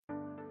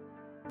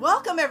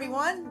Welcome,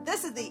 everyone.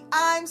 This is the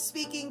I'm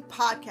Speaking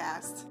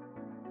podcast,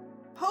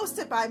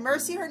 hosted by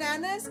Mercy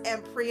Hernandez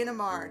and Priya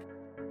Namard.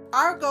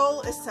 Our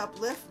goal is to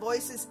uplift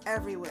voices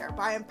everywhere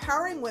by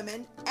empowering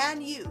women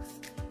and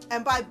youth,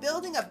 and by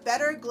building a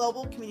better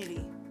global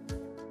community.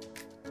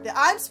 The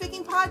I'm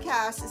Speaking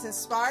podcast is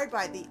inspired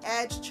by the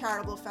Edge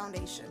Charitable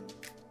Foundation.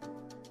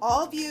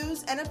 All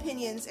views and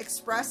opinions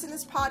expressed in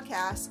this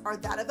podcast are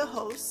that of the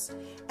hosts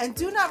and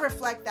do not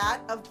reflect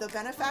that of the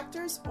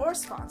benefactors or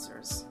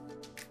sponsors.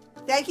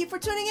 Thank you for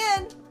tuning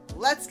in.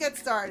 Let's get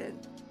started.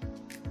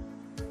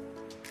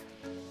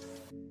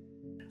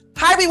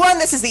 Hi, everyone.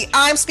 This is the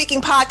I'm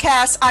Speaking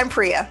podcast. I'm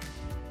Priya.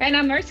 And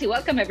I'm Mercy.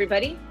 Welcome,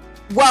 everybody.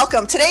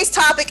 Welcome. Today's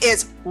topic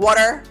is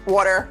water.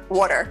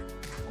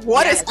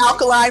 What is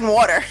alkaline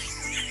water?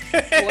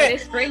 What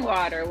is spring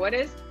water? What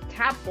is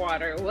tap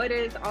water? What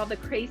is all the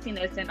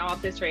craziness and all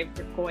this rave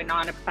that's going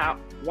on about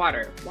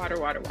water?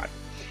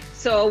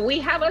 So we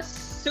have a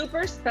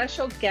super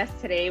special guest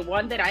today,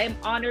 one that I am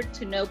honored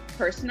to know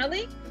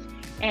personally,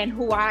 and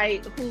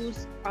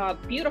whose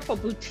beautiful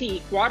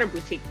boutique, water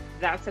boutique.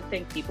 That's the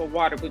thing, people,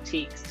 water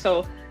boutiques.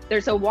 So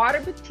there's a water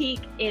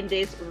boutique in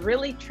this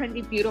really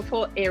trendy,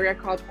 beautiful area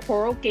called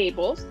Coral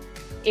Gables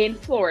in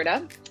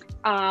Florida,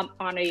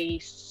 on a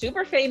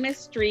super famous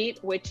street,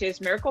 which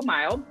is Miracle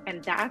Mile.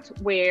 And that's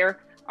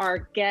where our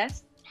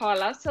guest,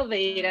 Paula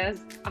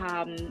Silveira's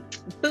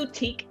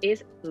boutique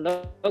is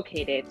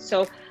located.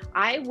 So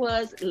I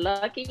was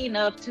lucky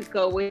enough to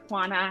go with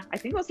Juana. I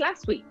think it was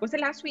last week. Was it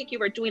last week? You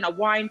were doing a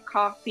wine,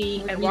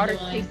 coffee, and water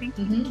tasting?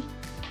 Mm-hmm.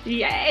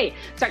 Yay.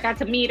 So I got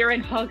to meet her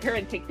and hug her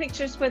and take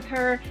pictures with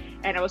her.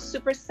 And I was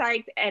super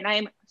psyched. And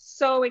I'm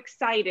so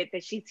excited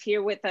that she's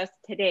here with us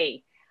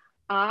today.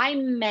 I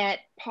met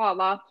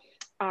Paula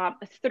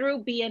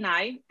through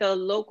BNI, the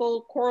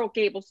local Coral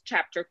Gables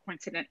chapter,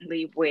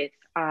 coincidentally with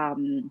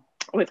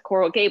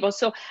Coral Gables.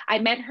 So I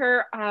met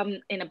her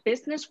in a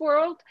business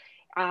world,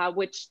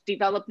 which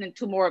developed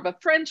into more of a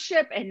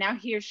friendship. And now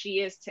here she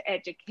is to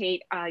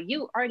educate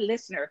you, our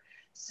listener.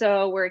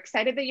 So we're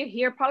excited that you're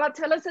here. Paula,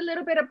 tell us a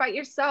little bit about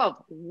yourself.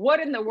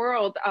 What in the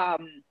world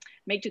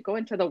made you go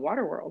into the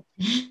water world?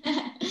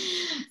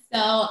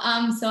 So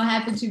I'm so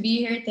happy to be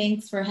here.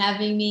 Thanks for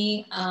having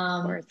me.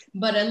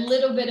 But a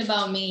little bit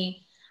about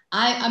me.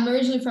 I'm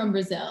originally from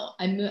Brazil.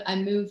 I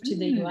moved to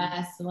the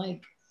US,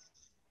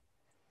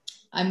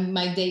 I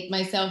might date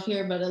myself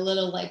here, but a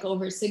little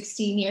over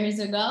 16 years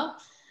ago.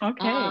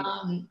 Okay.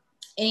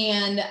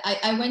 And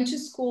I went to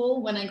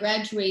school. When I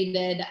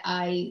graduated,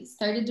 I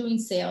started doing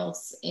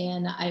sales,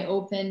 and I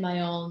opened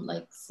my own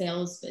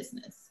sales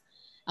business.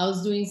 I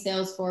was doing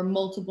sales for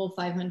multiple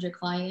 500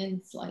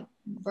 clients, like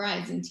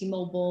Verizon,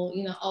 T-Mobile,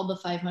 all the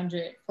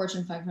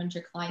Fortune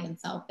 500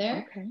 clients out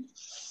there. Okay.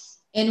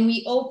 And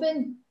we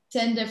opened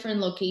 10 different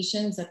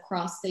locations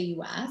across the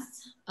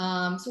US.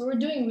 So we're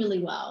doing really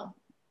well.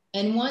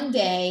 And one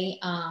day,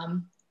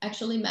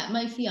 actually met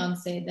my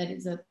fiance that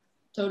is a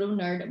total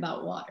nerd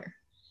about water.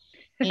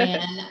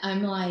 And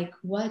I'm like,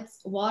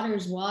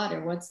 water's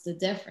water? What's the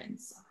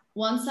difference?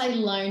 Once I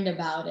learned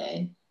about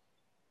it,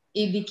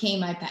 it became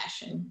my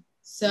passion.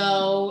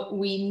 So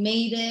we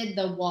made it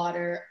the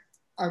water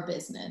our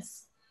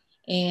business.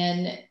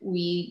 And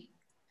we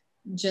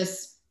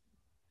just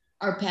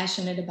are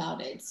passionate about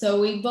it.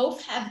 So we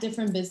both have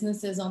different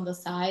businesses on the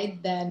side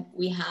that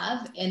we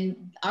have.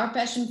 And our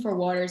passion for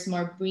water is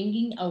more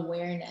bringing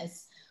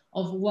awareness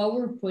of what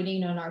we're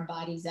putting on our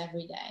bodies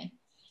every day.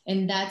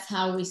 And that's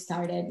how we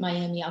started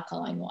Miami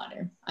Alkaline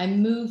Water. I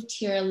moved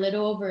here a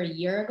little over a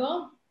year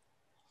ago,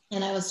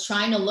 and I was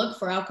trying to look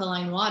for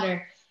alkaline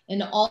water.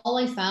 And all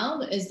I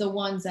found is the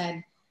ones that,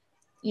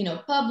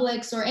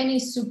 Publix or any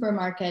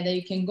supermarket that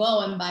you can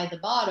go and buy the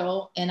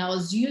bottle. And I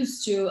was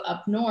used to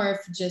up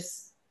north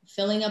just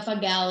filling up a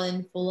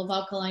gallon full of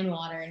alkaline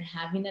water and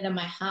having it at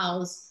my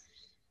house.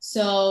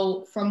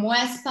 So from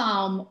West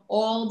Palm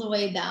all the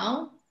way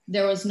down,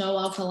 there was no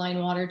alkaline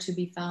water to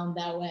be found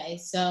that way.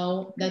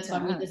 So that's why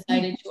we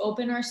decided to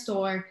open our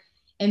store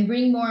and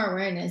bring more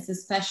awareness,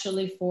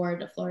 especially for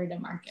the Florida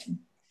market.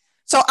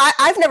 So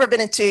I've never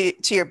been into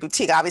your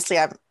boutique. Obviously,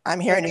 I'm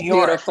here in New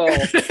York. Beautiful,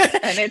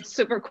 and it's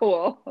super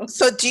cool.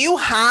 So do you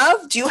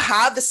have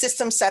the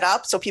system set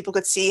up so people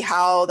could see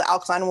how the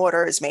alkaline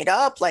water is made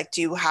up?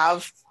 Do you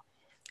have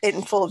it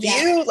in full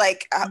view?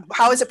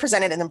 How is it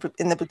presented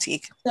in the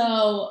boutique?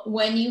 So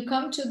when you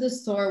come to the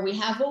store, we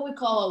have what we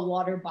call a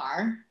water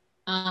bar,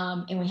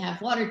 and we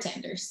have water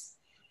tenders.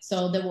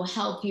 So that will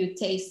help you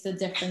taste the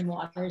different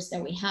waters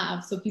that we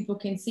have, so people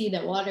can see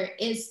that water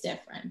is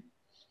different.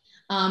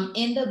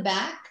 In the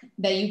back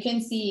that you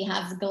can see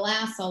has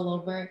glass all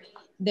over,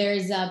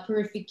 there's a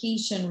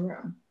purification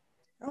room.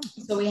 Oh.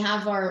 So we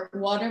have our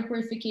water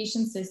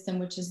purification system,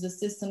 which is the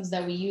systems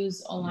that we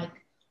use on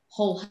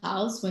whole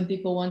house when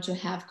people want to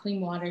have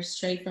clean water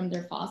straight from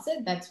their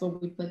faucet. That's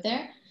what we put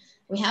there.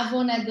 We have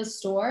one at the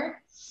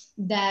store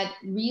that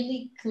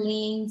really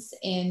cleans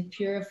and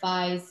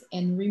purifies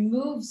and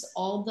removes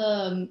all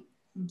the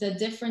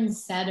different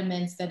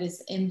sediments that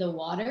is in the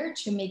water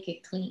to make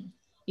it clean.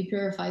 It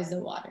purifies the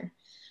water.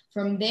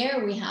 From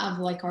there, we have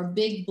like our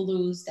big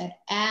blues that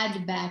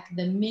add back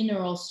the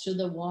minerals to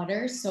the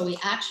water. So it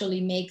actually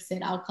makes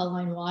it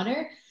alkaline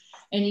water.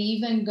 And it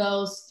even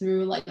goes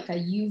through like a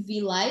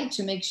UV light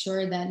to make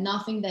sure that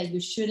nothing that you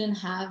shouldn't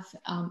have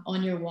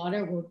on your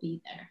water will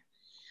be there.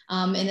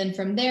 And then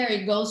from there,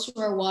 it goes to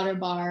our water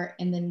bar.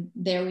 And then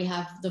there we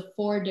have the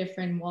 4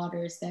 different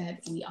waters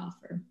that we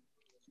offer.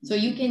 So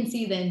you can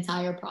see the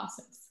entire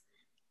process.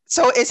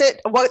 So is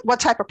it, what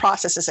type of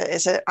process is it?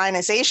 Is it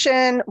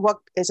ionization? What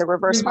is it,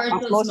 reverse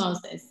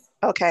osmosis?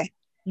 Okay.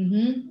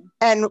 Mm-hmm.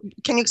 And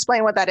can you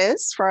explain what that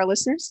is for our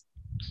listeners?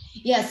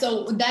 Yeah,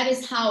 so that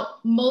is how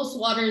most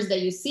waters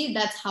that you see,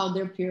 that's how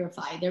they're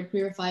purified. They're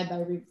purified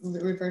by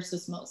reverse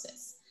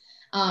osmosis.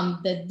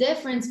 The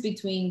difference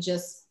between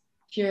just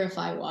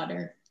purified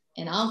water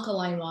and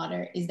alkaline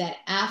water is that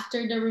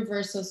after the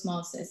reverse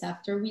osmosis,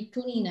 after we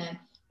clean it,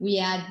 we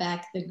add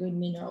back the good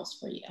minerals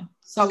for you.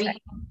 So okay.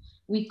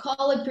 We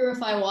call it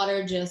purified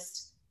water,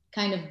 just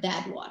kind of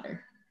dead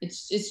water.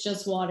 It's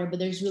just water, but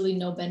there's really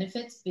no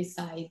benefits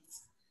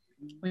besides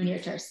when you're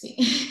thirsty.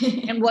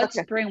 And what's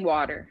spring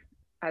water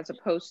as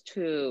opposed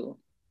to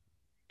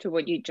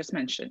what you just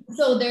mentioned?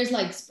 So there's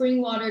like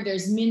spring water,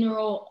 there's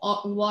mineral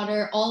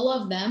water. All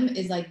of them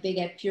is like they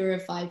get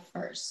purified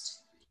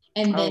first,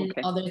 and then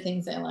other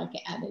things are like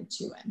added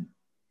to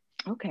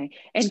it. Okay.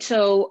 And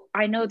so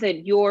I know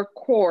that your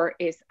core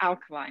is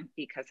alkaline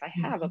because I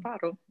have a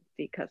bottle,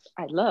 because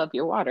I love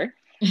your water.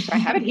 So I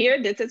have it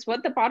here. This is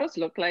what the bottles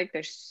look like.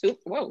 They're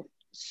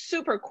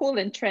super cool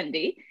and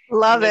trendy.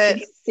 Love it.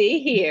 You can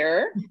see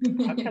here,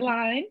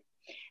 alkaline.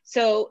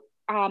 So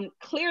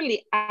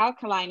clearly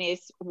alkaline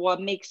is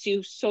what makes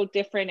you so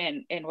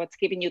different and what's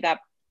giving you that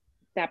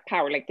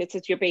power. Like this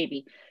is your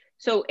baby.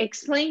 So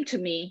explain to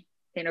me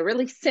in a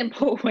really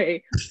simple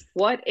way,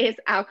 what is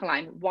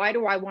alkaline? Why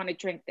do I want to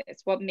drink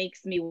this? What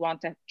makes me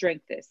want to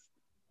drink this?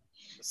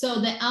 So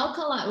the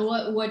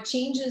alkaline, what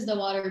changes the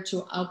water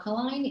to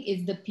alkaline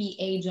is the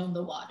pH on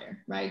the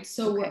water, right?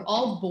 So we're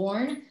all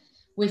born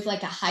with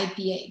like a high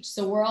pH.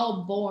 So we're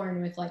all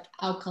born with like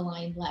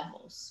alkaline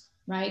levels,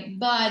 right?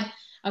 But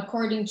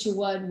according to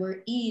what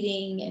we're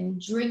eating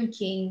and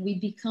drinking, we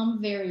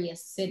become very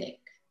acidic.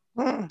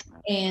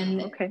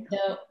 And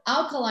the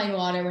alkaline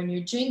water, when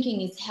you're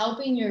drinking, is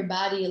helping your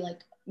body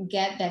like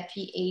get that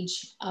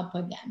pH up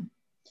again.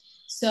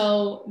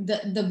 So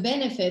the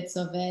benefits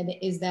of it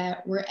is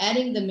that we're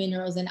adding the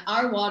minerals in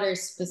our water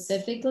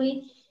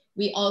specifically.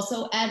 We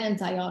also add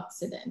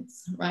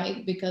antioxidants,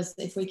 right? Because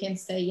if we can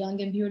stay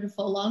young and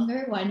beautiful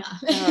longer, why not?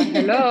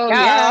 Hello,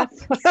 yes.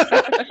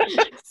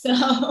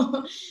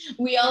 So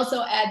we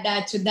also add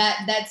that to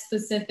that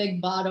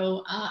specific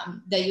bottle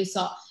that you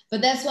saw.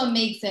 But that's what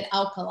makes it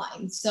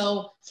alkaline.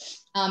 So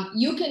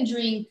you can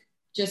drink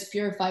just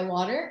purified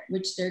water,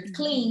 which they're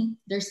clean,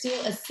 they're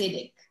still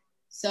acidic.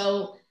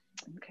 So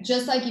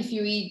just like if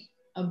you eat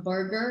a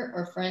burger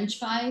or French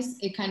fries,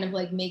 it kind of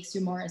like makes you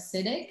more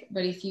acidic.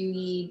 But if you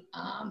eat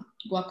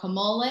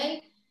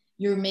guacamole,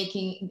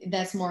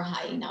 that's more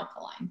high in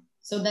alkaline.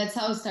 So that's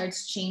how it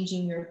starts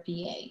changing your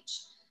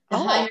pH. The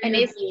higher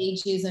your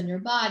pH is on your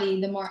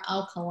body, the more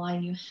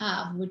alkaline you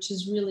have, which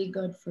is really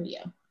good for you.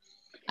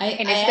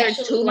 Is there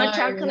too much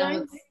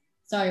alkaline?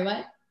 Sorry,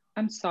 what?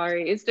 I'm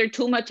sorry. Is there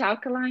too much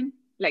alkaline?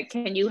 Like,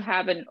 can you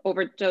have an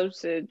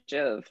overdosage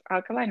of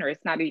alkaline, or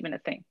it's not even a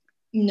thing?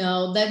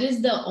 No, that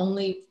is the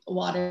only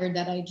water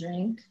that I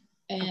drink,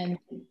 and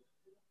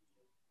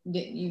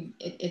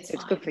it's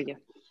fine. Good for you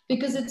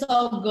because it's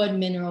all good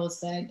minerals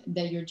that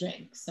you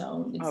drink.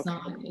 So it's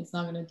not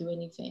going to do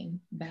anything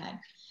bad.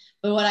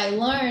 But what I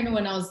learned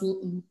when I was,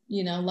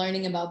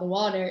 learning about the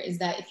water is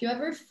that if you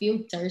ever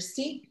feel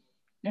thirsty,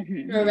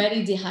 you're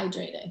already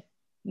dehydrated.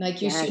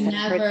 Like you should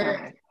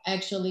never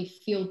actually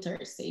feel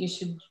thirsty. You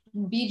should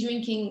be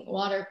drinking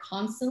water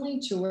constantly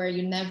to where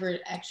you're never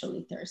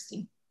actually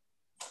thirsty.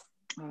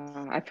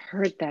 I've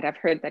heard that.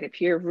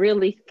 If you're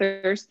really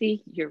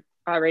thirsty, you're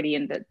already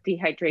in the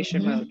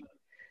dehydration mode.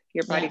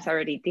 Your body's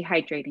already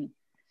dehydrating.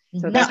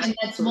 So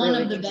that's one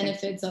of the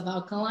benefits of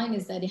alkaline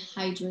is that it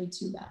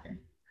hydrates you better.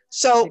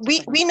 So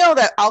we know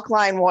that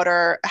alkaline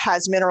water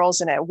has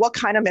minerals in it. What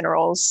kind of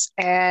minerals,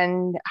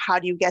 and how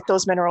do you get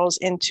those minerals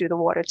into the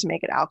water to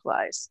make it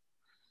alkalize?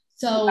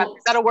 So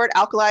is that a word,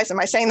 alkalize? Am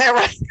I saying that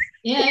right?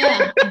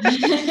 Yeah.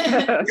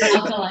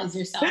 Alkalize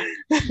yourself.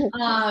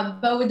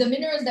 But with the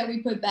minerals that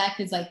we put back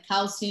is like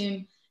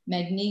calcium,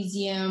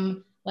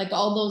 magnesium, like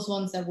all those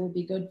ones that will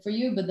be good for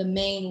you. But the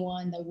main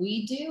one that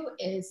we do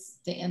is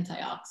the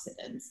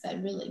antioxidants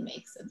that really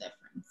makes a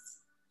difference.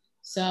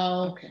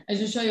 So I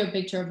just show you a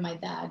picture of my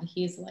dad.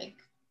 He's like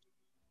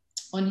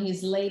on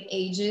his late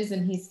ages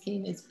and his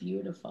skin is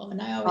beautiful.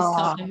 And I always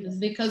tell him it's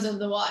because of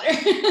the water.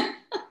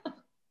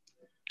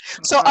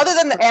 So other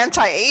than the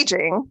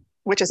anti-aging,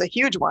 which is a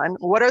huge one,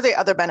 what are the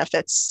other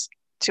benefits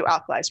to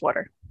alkalized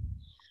water?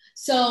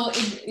 So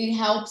it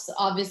helps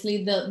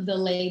obviously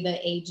delay the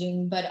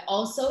aging, but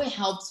also it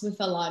helps with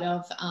a lot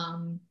of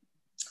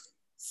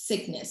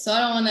sickness. So I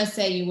don't want to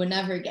say you would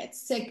never get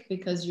sick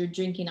because you're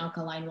drinking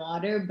alkaline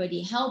water, but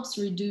it helps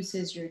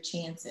reduces your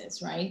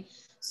chances, right?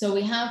 So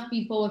we have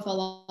people with a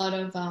lot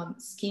of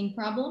skin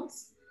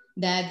problems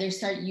that they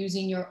start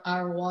using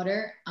our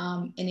water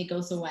and it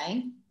goes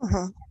away.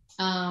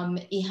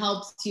 It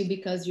helps you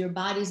because your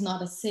body's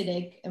not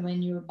acidic, and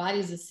when your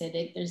body's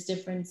acidic, there's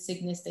different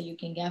sickness that you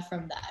can get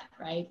from that,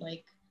 right?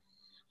 Like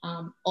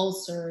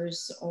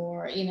ulcers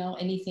or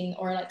anything,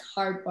 or like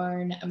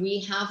heartburn.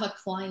 We have a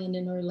client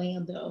in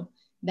Orlando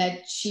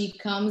that she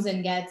comes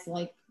and gets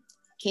like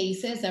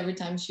cases every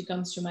time she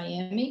comes to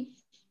Miami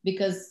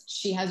because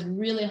she has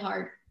really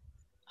hard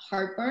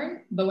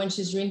heartburn, but when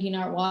she's drinking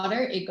our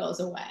water, it goes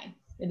away.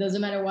 It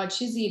doesn't matter what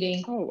she's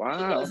eating. Oh, wow.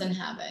 She doesn't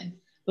have it.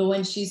 But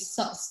when she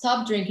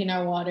stopped drinking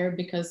our water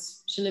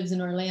because she lives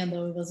in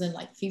Orlando, it wasn't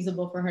like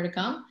feasible for her to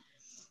come,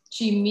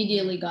 she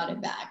immediately got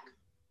it back.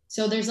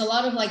 So there's a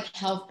lot of like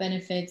health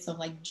benefits of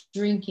like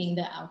drinking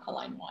the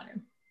alkaline water.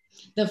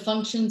 The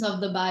functions of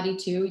the body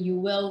too, you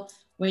will,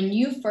 when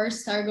you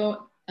first start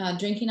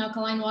drinking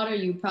alkaline water,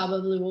 you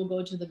probably will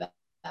go to the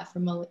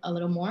bathroom a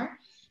little more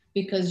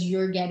because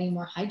you're getting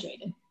more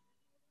hydrated.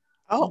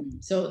 Oh.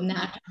 So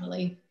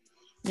naturally,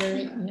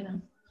 you're.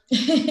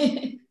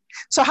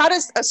 So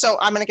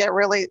I'm going to get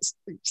really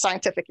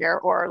scientific here,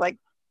 or like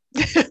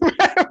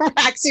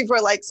Maxie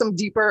for like some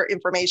deeper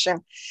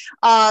information.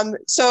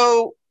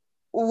 So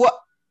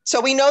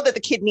we know that the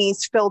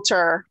kidneys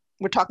filter,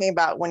 we're talking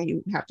about when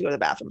you have to go to the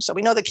bathroom. So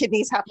we know the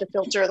kidneys have to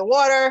filter the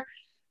water.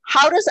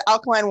 How does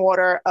alkaline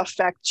water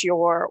affect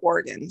your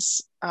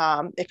organs?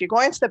 If you're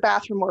going to the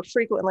bathroom more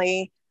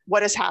frequently,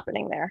 what is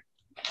happening there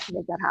to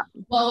make that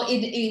happen? Well,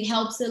 it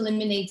helps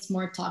eliminate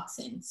more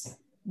toxins.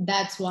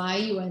 That's why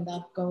you end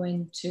up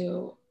going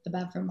to the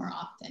bathroom more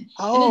often.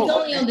 Oh, and it's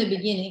only on the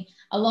beginning.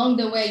 Along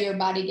the way, your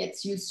body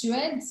gets used to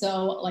it.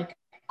 So like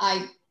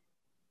I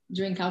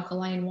drink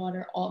alkaline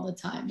water all the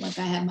time. Like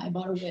I have my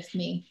bottle with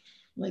me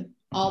like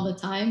all the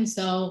time.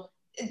 So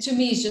to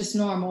me, it's just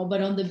normal.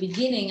 But on the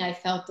beginning, I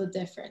felt the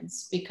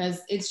difference because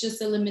it's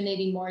just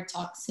eliminating more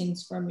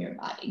toxins from your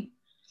body.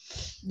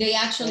 They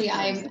actually,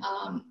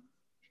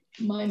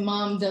 my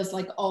mom does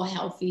like all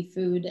healthy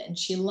food, and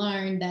she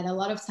learned that a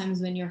lot of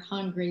times when you're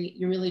hungry,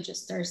 you're really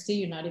just thirsty.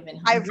 You're not even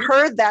hungry. I've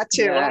heard that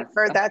too. Yeah. I've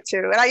heard that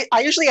too. And I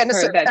usually I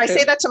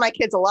say that to my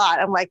kids a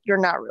lot. I'm like, you're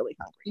not really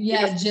hungry.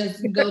 Yeah,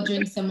 just go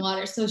drink some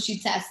water. So she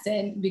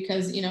tested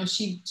because,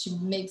 she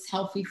makes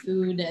healthy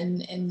food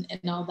and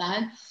all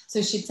that.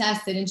 So she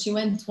tested and she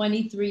went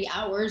 23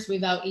 hours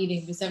without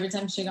eating because every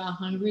time she got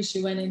hungry,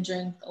 she went and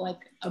drank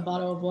like a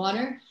bottle of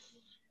water.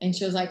 And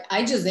she was like,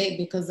 I just ate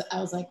because I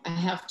was like, I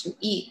have to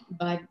eat.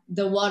 But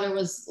the water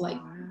was like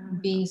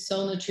being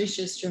so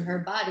nutritious to her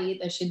body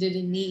that she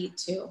didn't need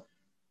to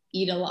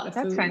eat a lot of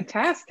food. That's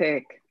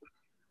fantastic.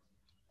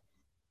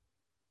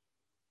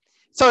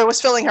 So it was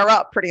filling her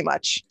up pretty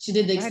much. She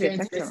did the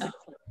experience herself.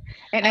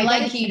 And I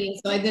like eating,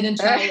 so I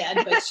didn't try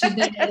yet, but she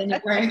did it and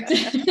it worked.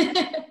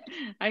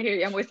 I hear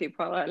you. I'm with you,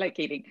 Paula. I like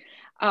eating.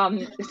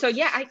 So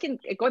yeah, I can,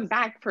 going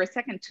back for a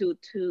second to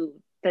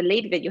the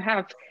lady that you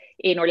have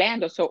in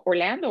Orlando. So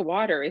Orlando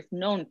water is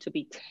known to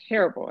be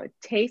terrible. It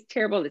tastes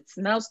terrible. It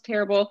smells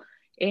terrible.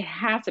 It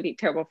has to be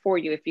terrible for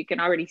you if you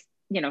can already,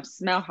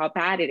 smell how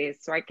bad it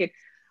is. So I could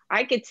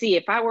see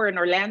if I were in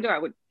Orlando, I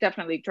would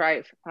definitely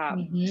drive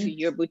to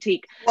your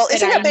boutique. Well,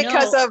 isn't it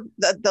because of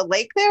the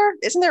lake there?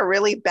 Isn't there a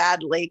really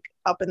bad lake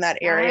up in that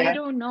area? I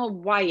don't know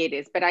why it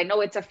is, but I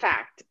know it's a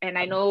fact. And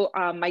I know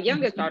my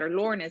youngest daughter,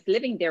 Lauren, is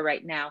living there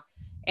right now,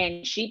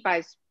 and she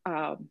buys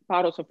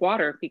bottles of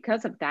water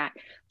because of that.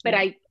 But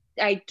I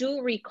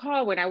do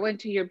recall when I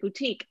went to your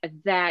boutique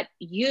that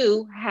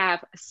you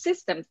have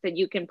systems that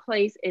you can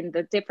place in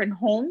the different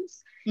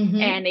homes.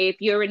 And if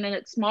you're in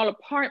a small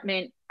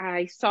apartment,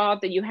 I saw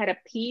that you had a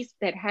piece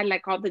that had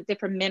like all the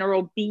different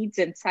mineral beads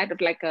inside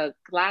of like a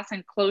glass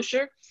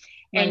enclosure.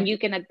 And you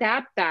can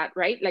adapt that,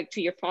 right? Like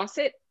to your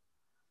faucet,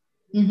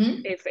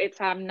 if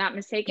I'm not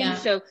mistaken.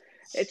 Yeah.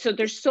 So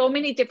there's so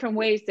many different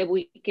ways that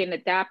we can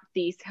adapt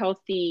these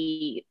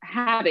healthy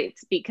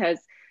habits, because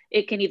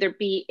it can either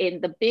be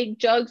in the big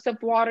jugs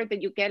of water that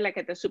you get like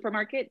at the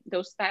supermarket,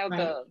 those style,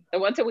 the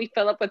ones that we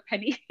fill up with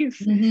pennies,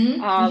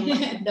 or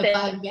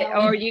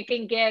you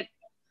can get,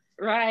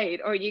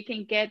 or you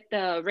can get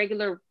the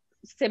regular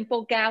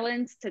simple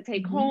gallons to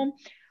take home,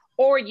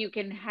 or you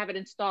can have it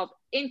installed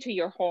into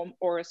your home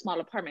or a small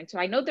apartment. So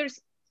I know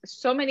there's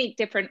so many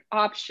different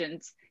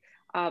options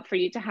for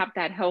you to have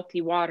that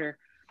healthy water.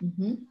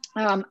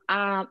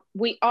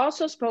 We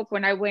also spoke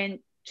when I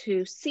went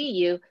to see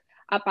you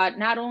about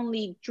not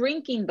only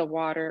drinking the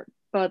water,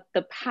 but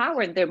the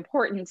power and the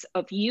importance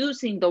of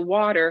using the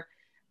water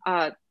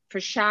for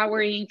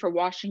showering, for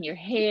washing your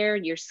hair,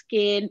 your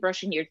skin,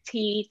 brushing your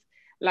teeth.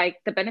 Like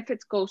the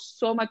benefits go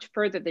so much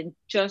further than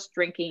just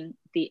drinking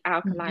the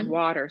alkaline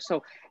water.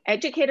 So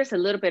educate us a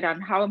little bit on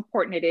how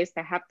important it is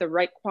to have the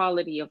right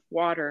quality of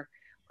water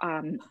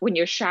when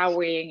you're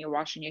showering, you're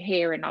washing your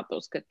hair, and all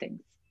those good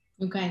things.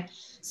 Okay,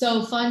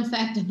 so fun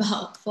fact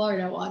about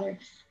Florida water.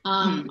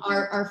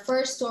 Our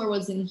first store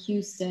was in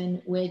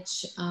Houston,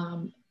 which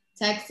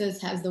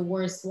Texas has the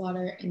worst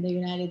water in the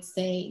United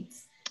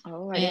States.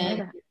 Oh, I know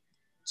that.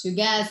 to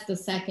guess, the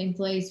second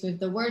place with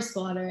the worst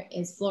water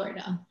is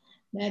Florida.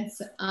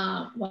 That's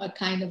what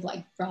kind of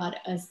like brought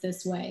us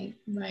this way,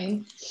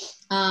 right?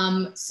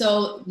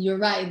 So you're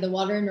right. The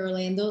water in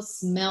Orlando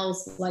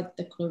smells like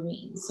the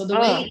chlorine. So the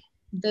way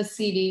the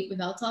city,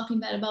 without talking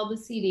bad about the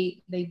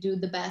city, they do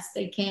the best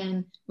they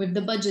can with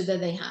the budget that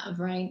they have,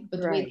 right?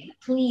 But the way they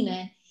clean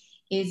it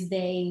is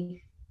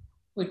they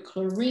put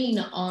chlorine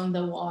on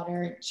the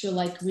water to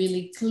like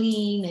really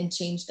clean and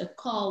change the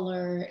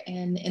color,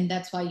 and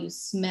that's why you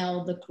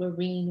smell the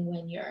chlorine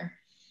when you're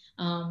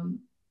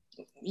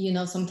you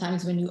know,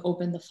 sometimes when you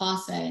open the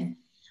faucet. It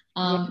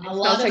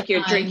smells like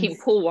you're drinking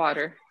pool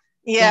water.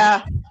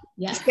 Yeah.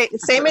 Yeah.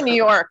 Same in New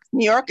York.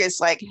 New York is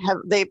like,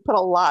 they put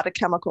a lot of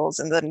chemicals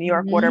in the New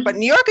York water, but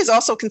New York is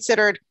also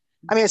considered,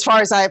 I mean, as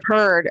far as I've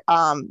heard,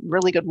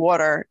 really good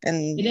water.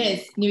 And it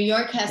is. New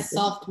York has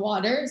soft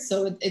water,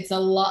 so it's a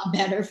lot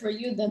better for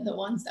you than the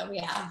ones that we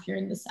have here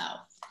in the South.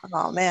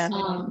 Oh man.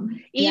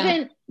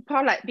 Even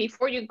Paula,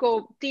 before you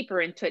go deeper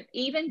into it,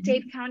 even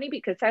Dade County,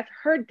 because I've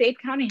heard Dade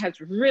County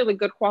has really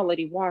good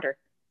quality water.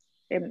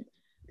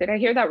 Did I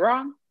hear that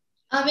wrong?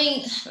 I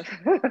mean,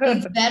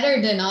 it's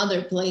better than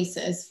other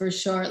places for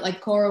sure.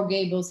 Like Coral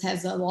Gables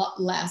has a lot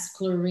less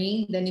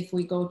chlorine than if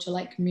we go to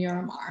like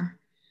Miramar.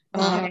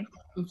 Okay.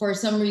 For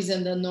some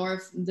reason, the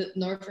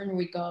northern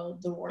we go,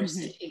 the worse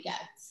it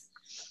gets.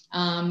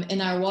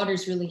 And our water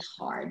is really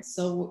hard.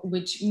 So,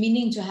 which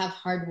meaning to have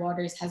hard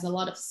waters has a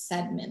lot of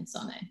sediments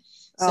on it.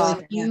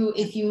 So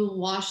if you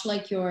wash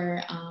like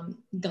your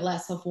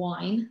glass of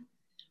wine,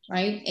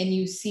 right, and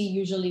you see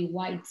usually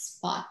white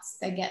spots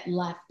that get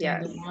left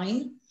in the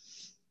wine,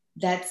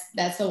 that's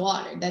the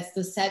water. That's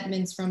the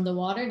sediments from the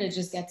water that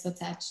just gets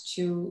attached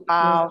to your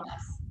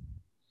glass.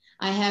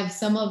 I have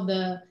some of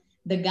the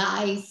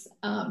guys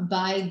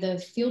buy the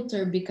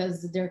filter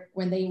because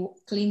when they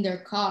clean their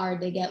car,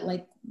 they get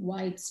like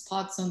white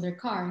spots on their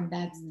car, and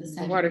that's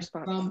the water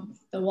from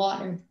the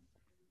water.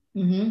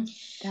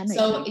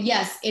 So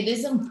yes, it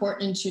is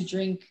important to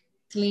drink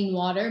clean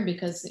water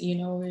because, you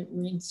know,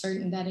 we're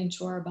inserting that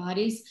into our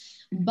bodies.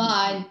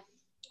 But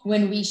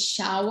when we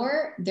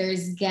shower,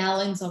 there's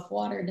gallons of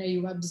water that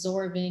you're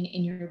absorbing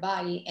in your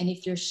body, and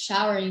if you're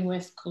showering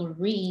with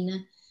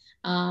chlorine,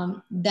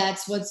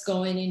 that's what's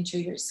going into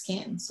your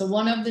skin. So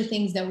one of the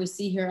things that we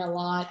see here a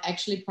lot,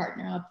 actually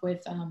partner up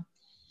with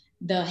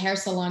the hair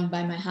salon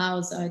by my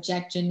house,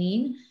 Jack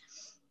Janine,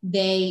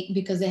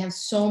 because they have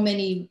so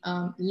many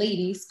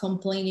ladies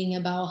complaining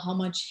about how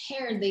much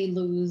hair they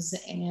lose,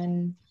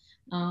 and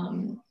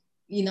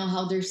you know,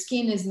 how their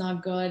skin is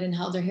not good and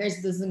how their hair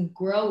doesn't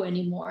grow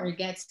anymore. It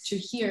gets to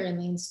here and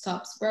then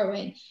stops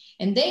growing,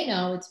 and they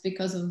know it's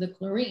because of the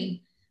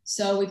chlorine.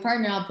 So we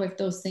partner up with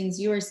those things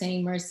you were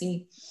saying,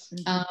 Mercy.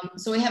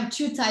 So we have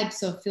two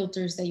types of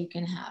filters that you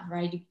can have,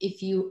 right?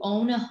 If you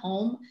own a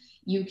home,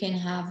 you can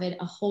have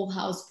a whole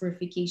house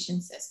purification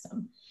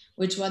system,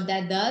 which what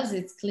that does,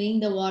 it's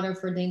clean the water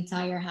for the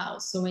entire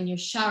house. So when you're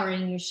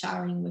showering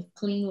with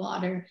clean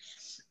water.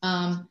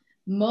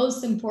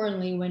 Most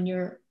importantly, when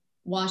you're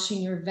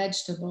washing your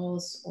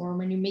vegetables or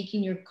when you're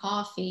making your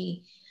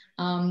coffee,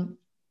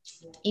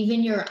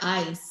 even your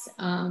ice,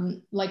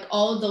 like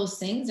all those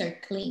things are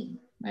clean,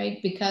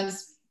 right?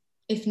 Because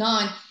if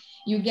not,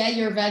 you get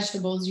your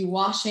vegetables, you're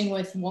washing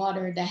with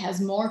water that has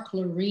more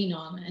chlorine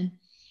on it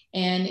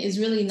and is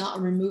really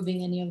not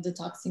removing any of the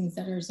toxins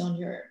that are on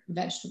your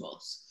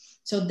vegetables.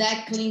 So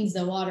that cleans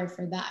the water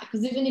for that.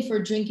 Because even if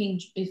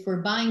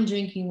we're buying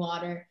drinking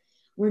water,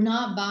 we're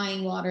not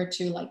buying water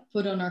to like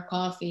put on our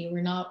coffee.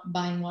 We're not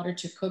buying water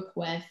to cook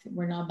with.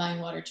 We're not buying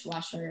water to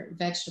wash our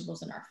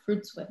vegetables and our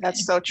fruits with.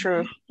 That's so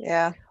true.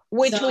 Yeah.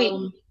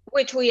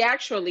 Which we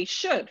actually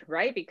should,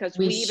 right? Because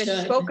we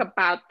even spoke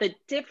about the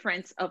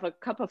difference of a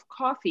cup of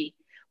coffee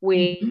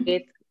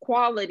with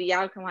quality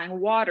alkaline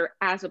water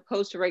as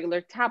opposed to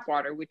regular tap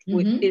water, which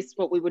is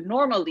what we would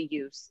normally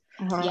use.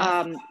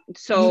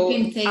 So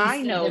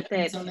I know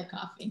that on the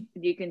coffee.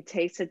 You can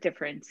taste the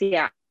difference.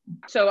 Yeah.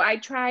 So I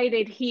tried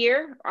it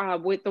here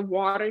with the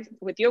water,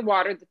 with your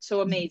water. That's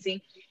so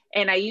amazing.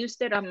 And I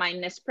used it on my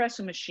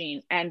Nespresso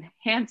machine, and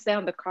hands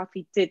down, the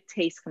coffee did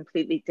taste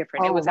completely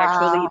different. It was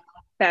actually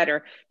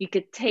better. You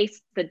could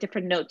taste the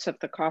different notes of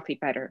the coffee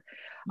better.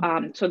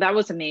 So that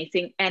was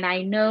amazing. And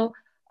I know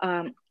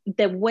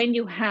that when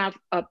you have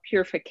a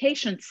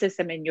purification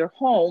system in your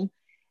home,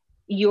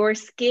 your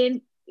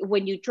skin,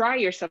 when you dry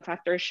yourself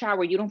after a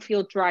shower, you don't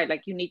feel dry,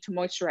 like you need to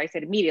moisturize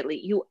it immediately.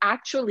 You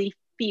actually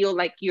feel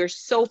like you're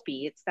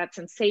soapy. It's that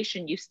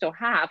sensation you still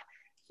have,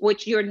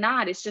 which you're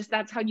not. It's just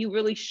that's how you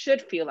really should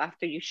feel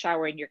after you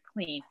shower and you're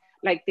clean.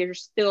 Like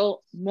there's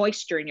still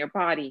moisture in your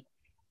body,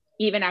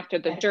 even after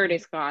the dirt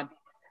is gone,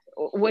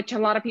 which a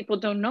lot of people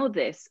don't know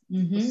this.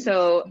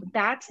 So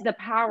that's the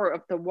power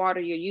of the water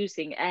you're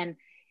using. And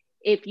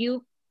if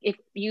you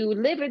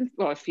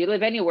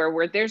live anywhere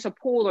where there's a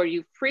pool or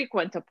you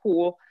frequent a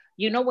pool,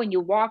 you know, when you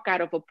walk out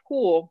of a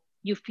pool,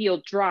 you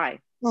feel dry.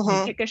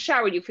 You take a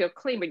shower, you feel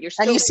clean, but you're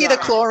still and you see dry.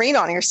 the chlorine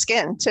on your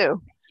skin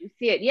too. You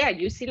see it. Yeah.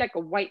 You see like a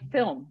white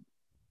film.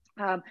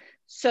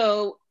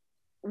 So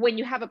when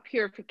you have a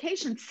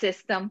purification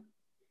system,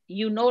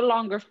 you no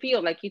longer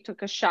feel like you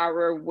took a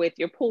shower with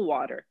your pool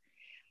water,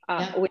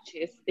 which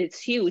is it's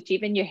huge.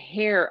 Even your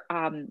hair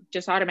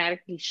just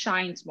automatically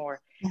shines more.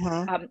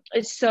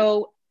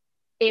 So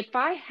if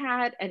I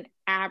had an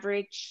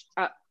average,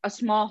 a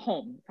small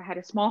home, if I had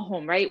a small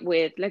home, right,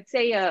 with let's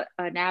say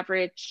an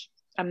average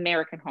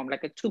American home,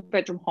 like a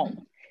 2-bedroom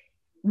home,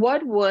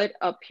 what would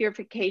a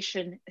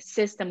purification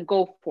system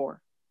go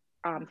for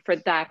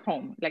that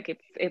home? Like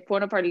if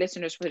one of our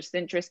listeners was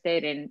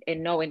interested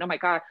in knowing, oh my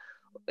God,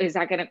 is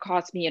that going to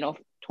cost me,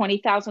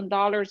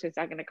 $20,000? Is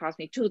that going to cost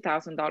me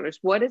 $2,000?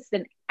 What is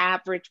the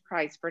average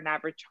price for an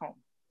average home?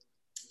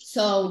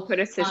 So put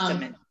a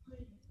system in.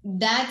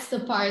 That's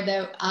the part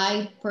that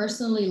I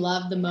personally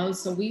love the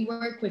most. So we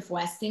work with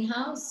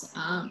Westinghouse,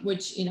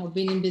 which,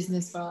 been in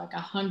business for like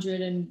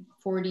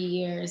 140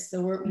 years.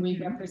 So we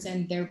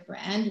represent their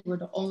brand. We're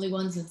the only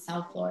ones in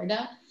South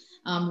Florida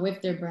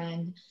with their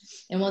brand.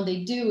 And what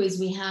they do is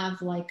we have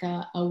like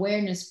a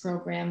awareness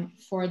program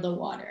for the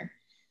water.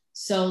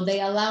 So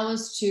they allow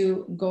us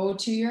to go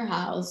to your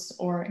house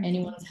or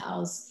anyone's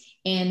house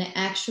and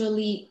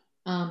actually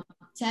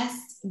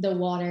test the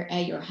water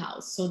at your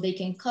house so they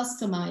can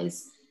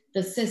customize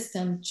the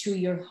system to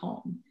your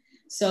home.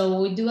 So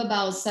we do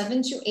about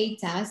 7 to 8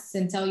 tests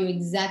and tell you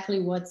exactly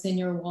what's in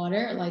your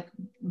water, like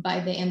by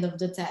the end of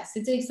the test.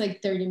 It takes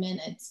like 30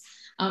 minutes.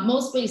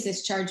 Most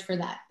places charge for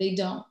that. They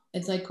don't.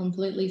 It's like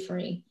completely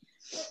free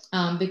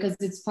because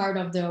it's part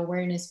of the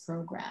awareness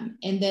program.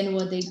 And then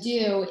what they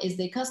do is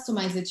they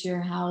customize it to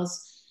your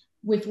house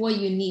with what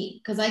you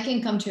need. Because I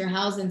can come to your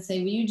house and say,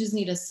 well, you just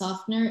need a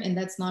softener, and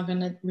that's not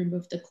going to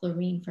remove the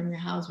chlorine from your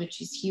house,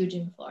 which is huge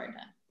in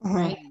Florida,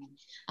 right?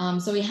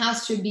 So it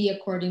has to be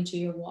according to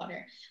your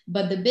water.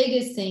 But the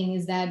biggest thing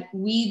is that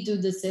we do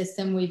the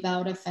system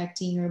without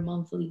affecting your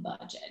monthly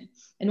budget.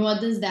 And what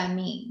does that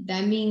mean?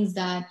 That means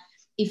that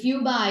if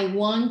you buy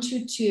 1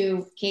 to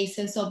 2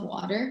 cases of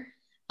water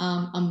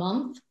a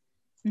month,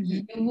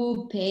 you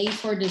will pay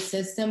for the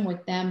system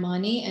with that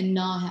money and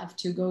not have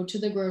to go to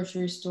the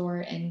grocery store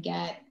and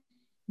get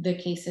the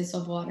cases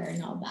of water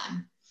and all that.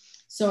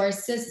 So our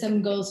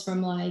system goes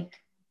from like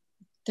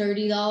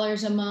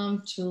 $30 a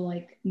month to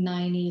like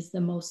 $90 is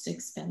the most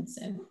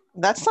expensive.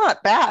 That's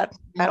not bad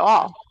at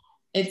all.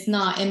 It's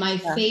not. And my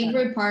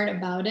favorite part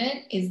about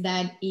it is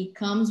that it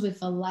comes with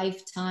a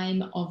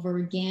lifetime of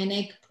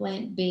organic,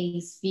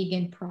 plant-based,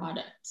 vegan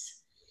products.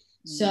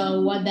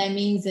 So what that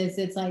means is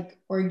it's like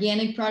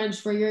organic products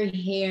for your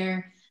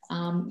hair,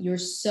 your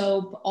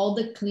soap, all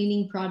the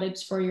cleaning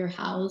products for your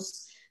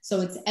house. So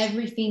it's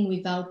everything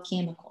without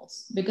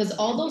chemicals, because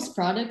all those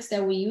products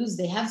that we use,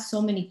 they have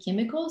so many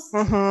chemicals,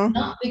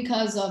 not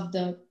because of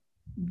the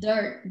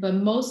dirt, but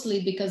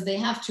mostly because they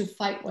have to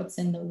fight what's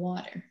in the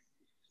water,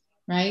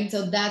 right?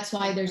 So that's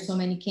why there's so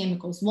many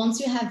chemicals.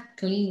 Once you have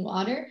clean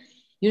water,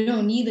 you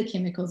don't need the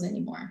chemicals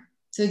anymore.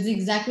 So it's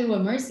exactly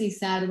what Mercy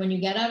said. When you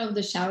get out of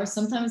the shower,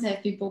 sometimes I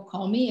have people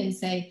call me and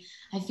say,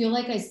 I feel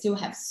like I still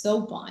have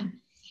soap on.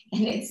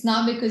 And it's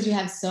not because you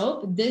have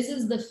soap. This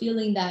is the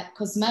feeling that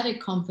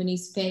cosmetic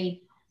companies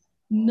pay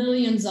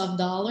millions of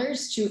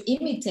dollars to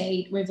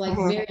imitate with like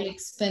very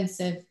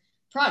expensive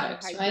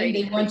products, right?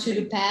 They want you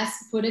to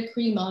put a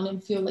cream on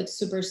and feel like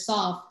super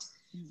soft.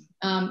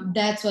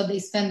 That's what they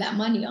spend that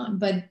money on.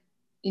 But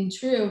in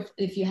truth,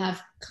 if you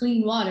have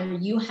clean water,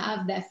 you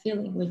have that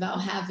feeling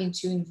without having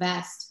to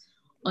invest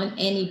on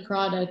any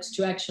products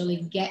to actually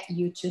get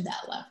you to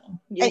that level.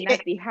 You're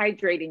not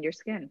dehydrating your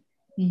skin.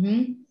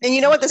 And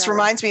you know what this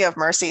reminds me of,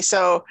 Mercy?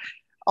 So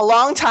a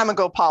long time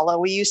ago, Paula,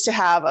 we used to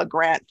have a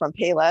grant from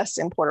Payless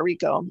in Puerto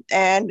Rico.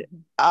 And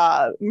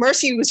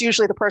Mercy was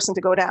usually the person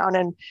to go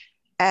down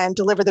and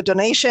deliver the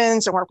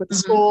donations and work with the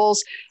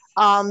schools.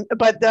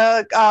 But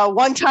the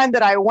one time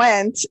that I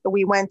went,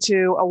 we went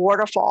to a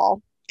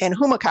waterfall in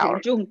Humacao.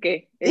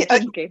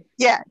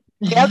 Yeah.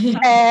 Yep.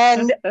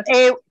 And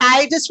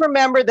I just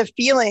remember the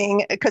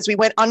feeling, because we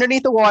went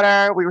underneath the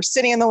water. We were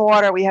sitting in the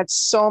water. We had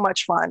so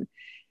much fun.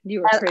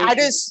 I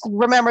just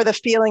remember the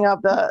feeling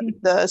of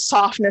the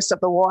softness of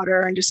the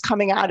water and just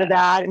coming out of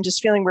that and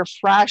just feeling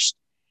refreshed,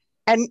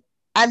 and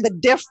the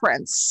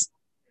difference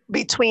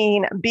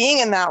between being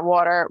in that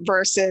water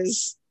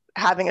versus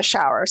having a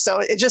shower. So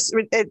it just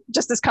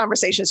this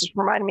conversation is just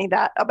reminding me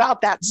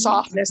about that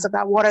softness of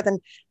that water,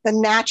 the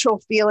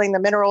natural feeling, the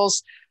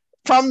minerals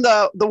from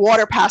the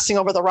water passing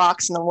over the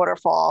rocks in the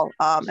waterfall.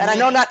 And I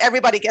know not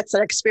everybody gets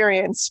that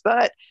experience,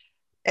 but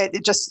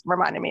it just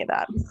reminded me of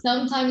that.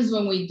 Sometimes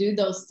when we do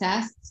those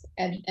tests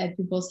at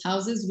people's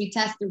houses, we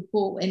test their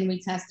pool and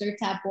we test their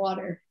tap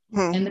water,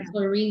 and the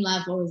chlorine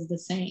level is the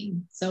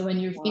same. So when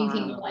you're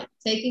thinking of like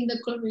taking the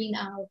chlorine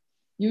out,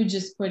 you're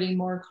just putting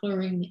more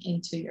chlorine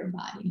into your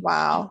body.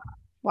 Wow.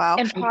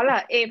 And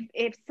Paula,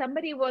 if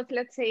somebody was,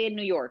 let's say, in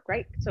New York,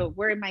 right? So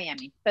we're in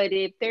Miami, but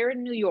if they're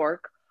in New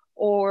York,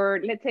 or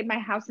let's say my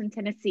house in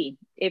Tennessee,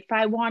 if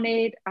I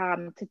wanted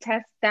to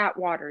test that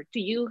water, do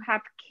you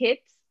have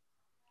kits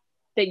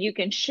that you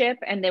can ship,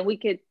 and then we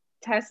could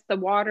test the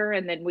water,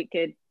 and then we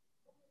could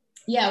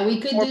Yeah, we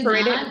could do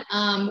Incorporate it.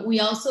 that. We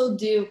also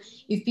do,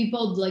 if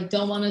people like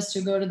don't want us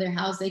to go to their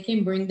house, they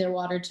can bring their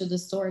water to the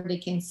store. They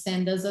can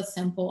send us a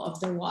sample of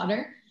their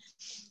water.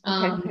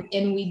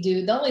 And we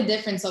do. The only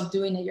difference of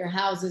doing it at your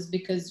house is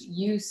because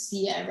you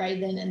see it right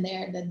then and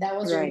there that that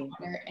was your Right.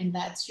 water and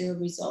that's your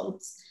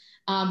results.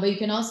 But you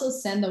can also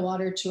send the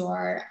water to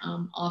our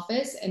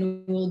office,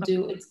 and we'll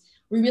do it.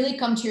 We really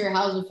come to your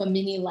house with a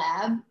mini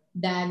lab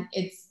that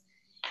it's,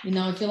 you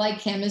know, if you like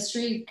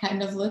chemistry, it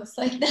kind of looks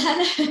like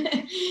that.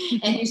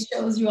 And it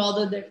shows you all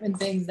the different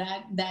things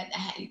that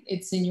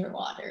it's in your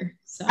water.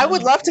 So I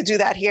would love to do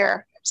that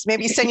here.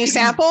 Maybe send you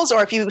samples,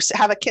 or if you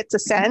have a kit to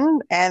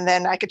send, and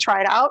then I could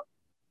try it out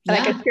and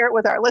I could share it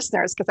with our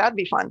listeners, because that'd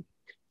be fun.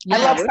 Yeah,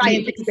 I love you science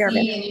can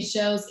experiments. see, and it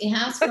shows, it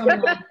has from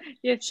like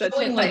Yes, that's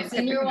showing a what's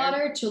in your scientific nerd.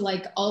 water to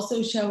like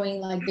also showing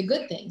like the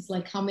good things,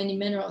 like how many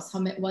minerals,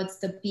 what's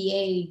the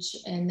pH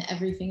and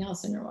everything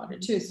else in your water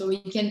too. So we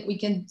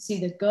can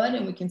see the good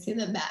and we can see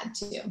the bad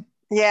too.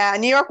 Yeah,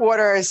 New York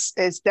water is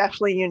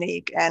definitely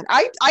unique. And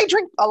I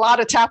drink a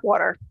lot of tap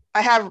water. I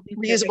have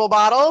reusable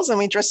bottles and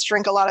we just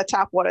drink a lot of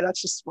tap water.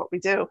 That's just what we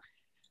do.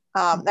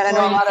 And I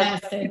know a lot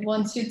of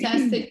once you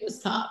test it, you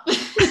stop.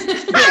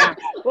 Yeah.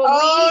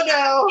 Well,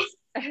 no.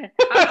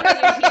 I'll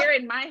tell you, here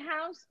in my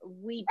house,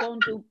 we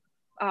don't do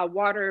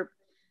water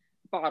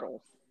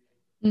bottles.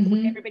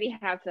 Mhm. Everybody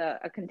has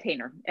a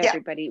container. Yeah.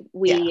 Everybody.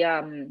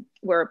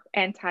 We're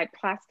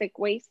anti-plastic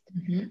waste.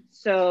 Mhm.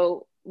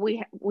 So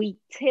we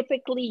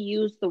typically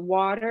use the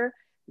water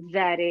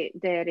that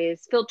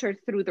is filtered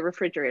through the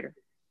refrigerator.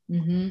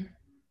 Mhm.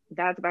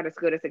 That's about as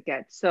good as it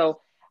gets.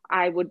 So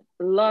I would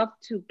love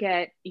to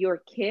get your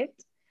kit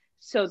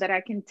so that I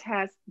can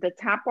test the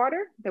tap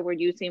water that we're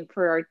using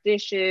for our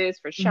dishes,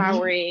 for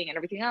showering and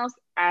everything else,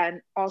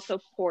 and also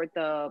for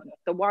the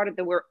water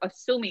that we're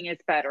assuming is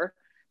better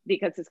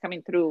because it's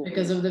coming through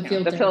Because of the the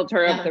filter.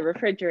 filter Yeah. of the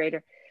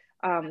refrigerator.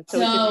 So we can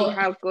So- see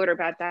how good or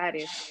bad that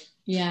is.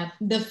 Yeah,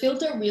 the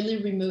filter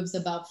really removes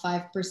about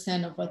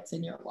 5% of what's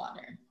in your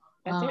water.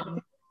 That's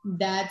it.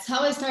 That's how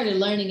I started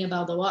learning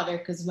about the water,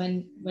 because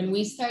when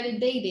we started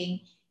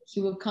dating,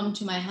 he would come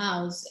to my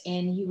house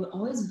and he would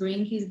always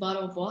bring his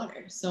bottle of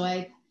water. So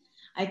I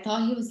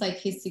thought he was like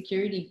his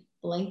security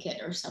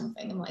blanket or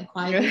something. I'm like,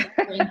 why would he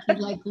bring his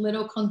like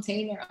little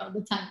container all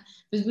the time?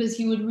 Because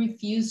he would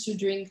refuse to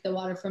drink the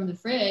water from the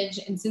fridge.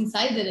 And since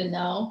I didn't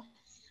know,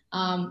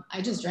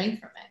 I just drank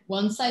from it.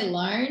 Once I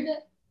learned,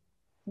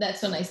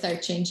 that's when I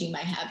started changing my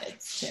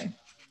habits too.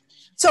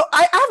 So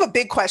I have a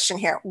big question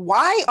here.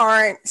 Why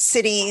aren't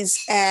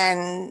cities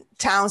and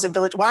towns and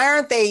villages, why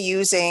aren't they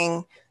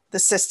using the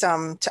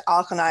system to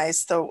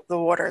alkalize the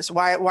waters?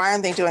 Why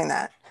aren't they doing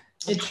that?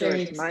 It's sure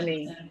very it's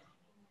money. expensive.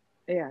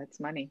 Yeah, it's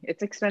money.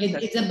 It's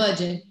expensive. It's a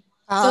budget.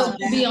 Oh, So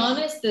to be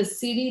honest, the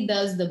city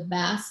does the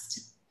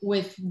best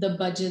with the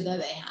budget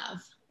that they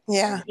have.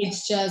 yeah.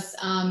 It's just,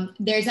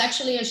 there's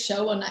actually a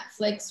show on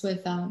Netflix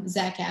with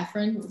Zac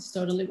Efron, who's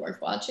totally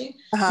worth watching.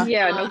 Uh-huh.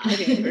 Yeah, no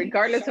kidding.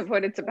 Regardless of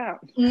what it's about.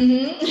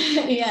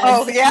 Yes.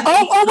 Oh, yeah.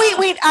 Oh,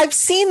 wait. I've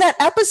seen that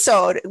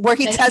episode where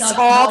he And he tests talks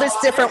all about this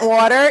water. different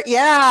water.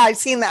 Yeah, I've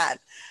seen that.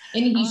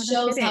 And he Oh, no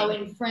shows how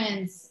kidding. in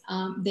France,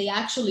 they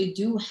actually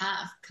do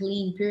have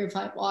clean,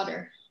 purified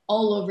water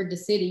all over the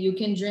city. You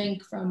can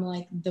drink from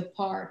like the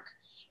park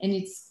and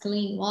it's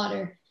clean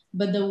water.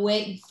 But the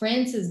way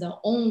France is the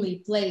only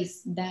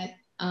place that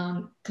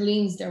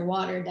cleans their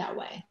water that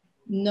way.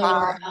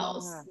 Nowhere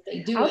else they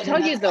do I'll it. tell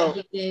And you that's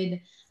why though. he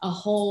did a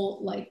whole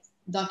like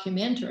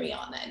documentary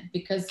on it,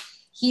 because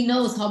he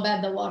knows how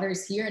bad the water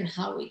is here and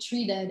how we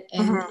treat it,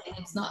 and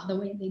it's not the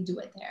way they do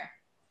it there.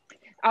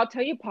 I'll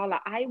tell you, Paula,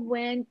 I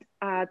went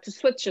to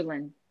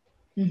Switzerland,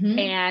 Mhm.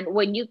 and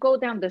when you go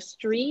down the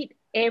street,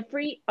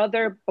 every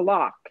other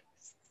block,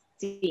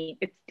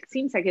 it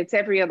seems like it's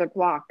every other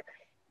block,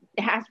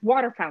 it has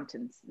water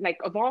fountains, like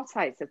of all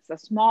sizes. It's a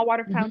small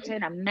water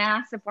fountain, a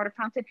massive water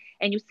fountain,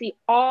 and you see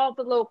all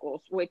the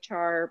locals, which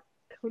are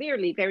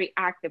clearly very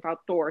active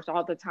outdoors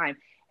all the time,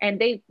 and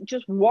they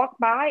just walk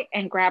by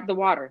and grab the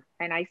water.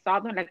 And I saw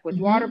them like with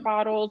water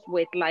bottles,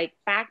 with like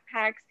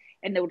backpacks,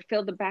 and they would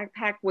fill the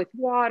backpack with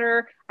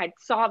water. I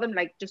saw them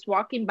like just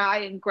walking by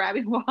and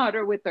grabbing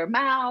water with their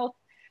mouth.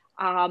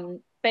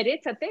 But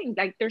it's a thing,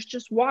 like there's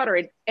just water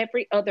in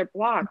every other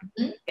block,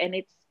 and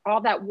it's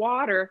all that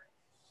water,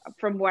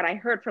 from what I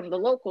heard from the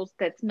locals,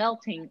 that's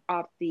melting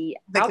off the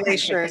Alpine,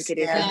 glaciers. I think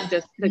it is. Yeah. It's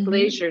just the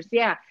glaciers.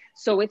 Yeah.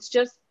 So it's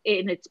just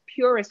in its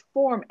purest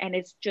form, and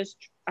it's just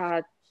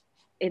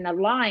in a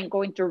line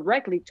going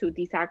directly to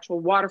these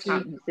actual water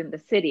fountains in the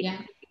city. Yeah.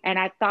 And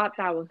I thought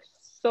that was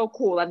so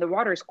cool. And the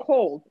water is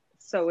cold.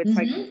 So it's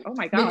like, oh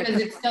my God,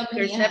 Because it's coming,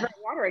 there's never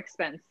water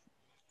expense.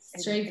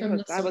 straight from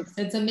the source.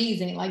 It's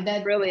amazing. Like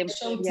that really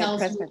show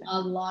tells you a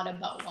lot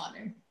about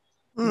water.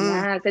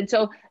 Yes, and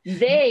so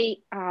they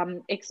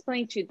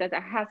explained to you that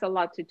it has a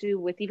lot to do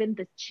with even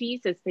the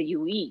cheeses that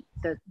you eat,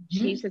 the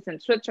cheeses in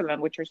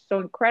Switzerland, which are so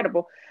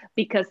incredible,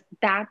 because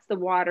that's the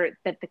water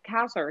that the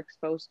cows are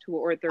exposed to,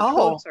 or their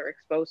goats are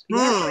exposed to.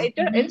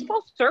 Yeah, it's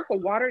full circle.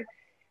 Water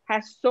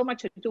has so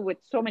much to do with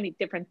so many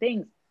different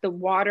things. The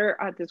water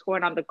that's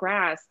going on the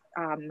grass,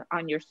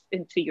 on your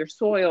into your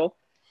soil,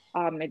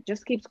 it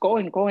just keeps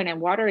going,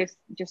 and water is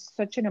just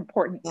such an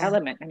important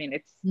element. I mean,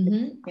 it's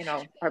you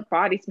know, our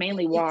body's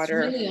mainly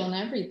water. It's really on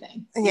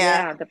everything.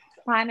 Yeah, the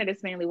planet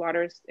is mainly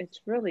water. It's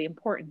really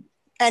important.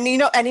 And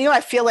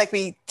I feel like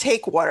we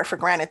take water for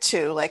granted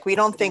too. Like we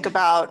don't think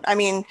about, I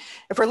mean,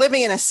 if we're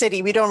living in a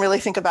city, we don't really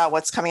think about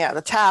what's coming out of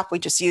the tap. We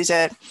just use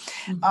it.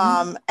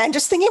 And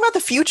just thinking about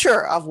the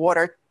future of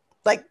water,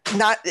 like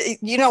not,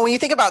 when you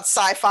think about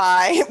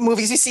sci-fi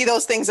movies, you see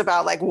those things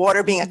about like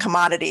water being a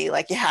commodity,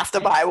 like you have to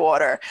buy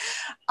water.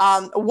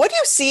 What do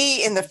you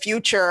see in the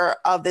future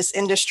of this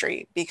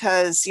industry?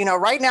 Because,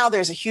 right now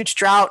there's a huge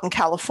drought in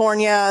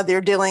California.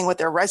 They're dealing with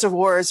their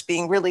reservoirs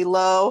being really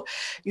low.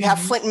 You have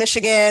Flint,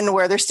 Michigan,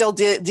 where they're still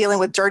dealing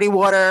with dirty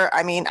water.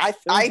 I mean,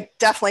 I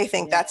definitely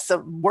think that's the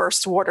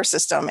worst water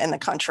system in the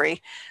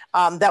country.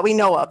 That we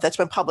know of, that's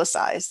been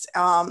publicized,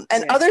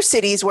 and other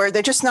cities where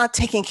they're just not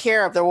taking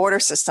care of their water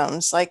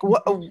systems. Like,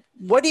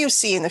 what do you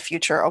see in the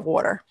future of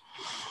water?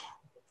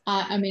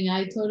 I mean,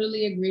 I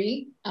totally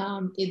agree.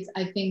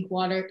 I think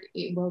water,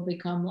 it will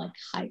become like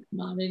high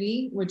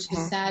commodity, which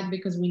is sad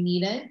because we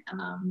need it.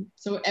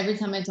 So every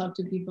time I talk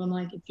to people, I'm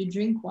like, if you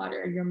drink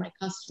water, you're my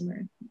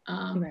customer.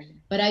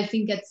 But I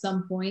think at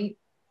some point,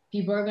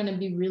 people are going to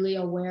be really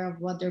aware of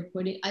what they're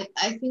putting.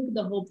 I think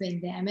the whole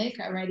pandemic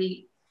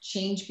already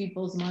change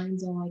people's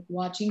minds on like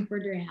watching for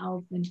their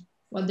health and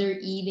what they're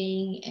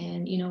eating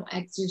and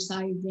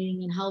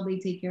exercising and how they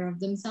take care of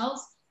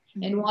themselves.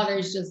 And water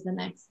is just the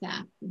next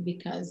step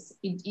because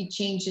it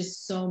changes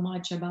so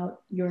much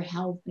about your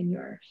health and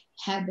your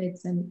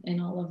habits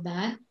and all of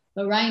that.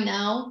 But right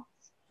now,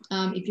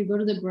 if you go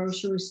to the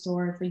grocery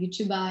store, for you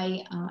to buy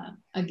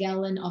a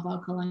gallon of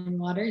alkaline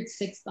water, it's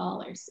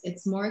 $6.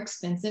 It's more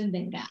expensive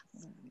than gas.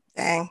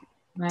 Dang.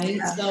 Right.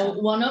 Yeah. So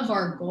one of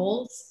our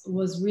goals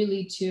was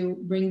really to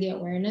bring the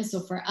awareness. So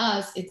for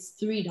us, it's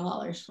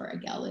 $3 for a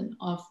gallon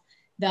of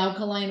the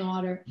alkaline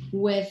water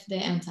with the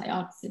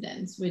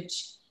antioxidants,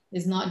 which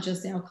is not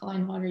just the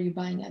alkaline water you're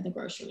buying at the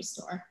grocery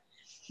store.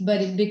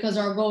 But because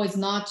our goal is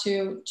not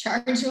to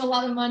charge you a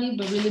lot of money,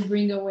 but really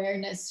bring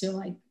awareness to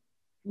like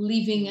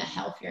living a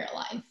healthier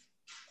life.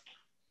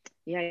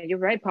 Yeah, you're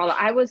right, Paula.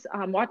 I was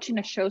watching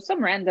a show,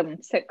 some random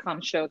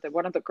sitcom show that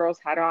one of the girls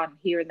had on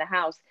here in the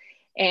house.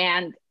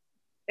 And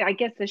I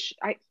guess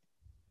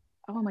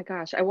oh my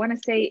gosh, I want to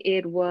say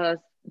it was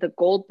the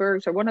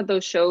Goldbergs or one of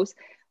those shows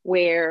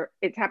where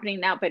it's happening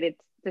now, but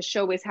the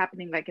show is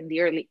happening like in the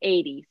early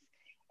 80s.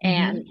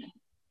 And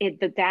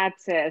the dad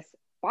says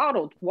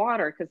bottled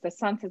water, because the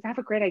son says, I have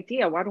a great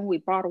idea. Why don't we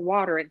bottle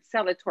water and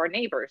sell it to our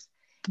neighbors?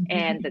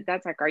 And the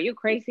dad's like, are you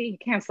crazy? You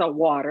can't sell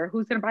water.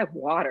 Who's going to buy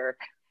water?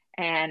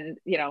 And,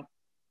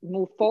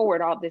 move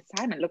forward all this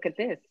time. And look at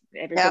this.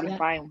 Everybody's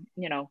buying,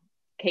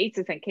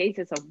 cases and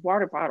cases of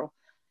water bottle.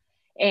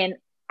 And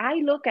I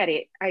look at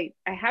it, I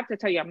have to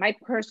tell you my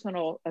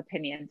personal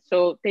opinion.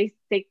 So they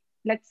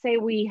let's say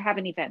we have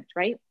an event,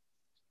 right?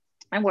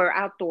 And we're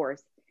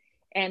outdoors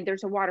and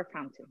there's a water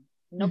fountain.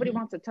 Nobody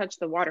wants to touch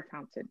the water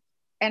fountain.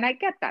 And I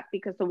get that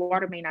because the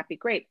water may not be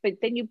great, but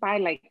then you buy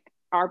like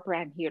our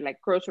brand here, like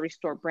grocery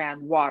store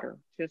brand water,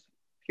 just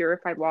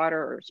purified water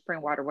or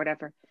spring water,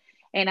 whatever.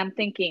 And I'm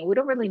thinking, we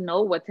don't really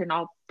know what's in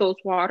all those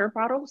water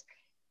bottles.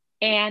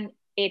 And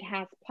it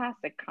has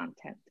plastic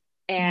content.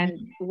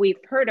 And we've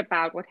heard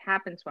about what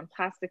happens when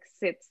plastic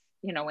sits,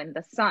 in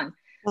the sun.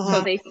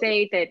 So they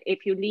say that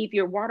if you leave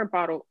your water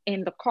bottle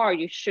in the car,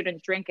 you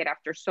shouldn't drink it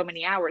after so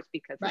many hours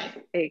because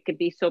it could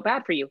be so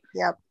bad for you.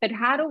 But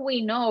how do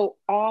we know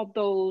all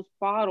those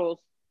bottles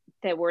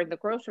that were in the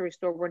grocery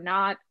store were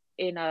not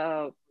in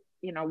a,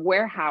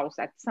 warehouse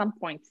at some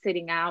point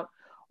sitting out,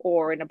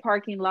 or in a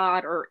parking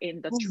lot, or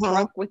in the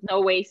truck with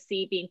no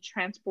AC being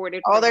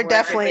transported? Oh, they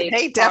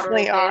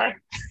definitely are.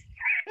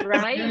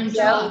 Right?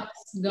 So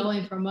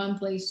going from one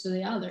place to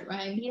the other,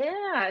 right?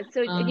 Yeah.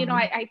 So,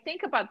 I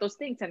think about those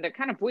things and they're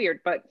kind of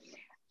weird, but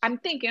I'm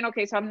thinking,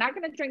 okay, so I'm not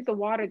going to drink the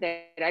water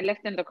that I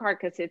left in the car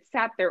because it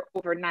sat there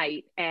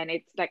overnight and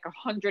it's like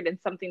 100 and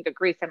something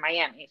degrees in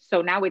Miami.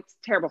 So now it's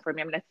terrible for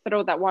me. I'm going to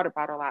throw that water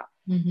bottle out.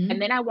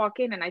 And then I walk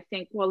in and I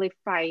think, well, if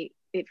I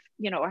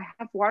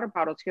have water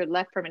bottles here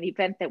left from an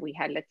event that we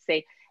had, let's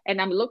say, and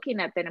I'm looking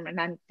at them and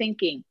I'm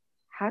thinking,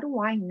 how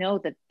do I know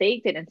that they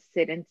didn't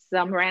sit in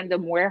some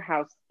random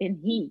warehouse in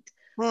heat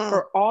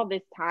for all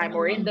this time,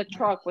 or in the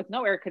truck with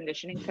no air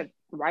conditioning? Because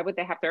why would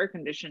they have to air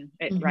condition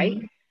it, right?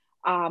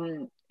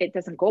 It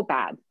doesn't go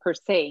bad per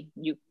se.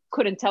 You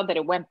couldn't tell that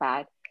it went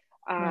bad.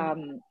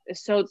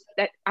 So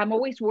that I'm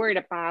always worried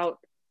about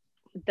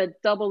the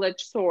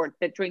double-edged sword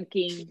that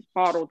drinking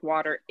bottled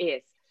water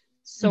is.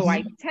 So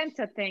I tend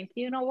to think,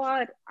 you know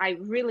what? I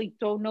really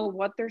don't know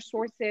what their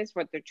source is,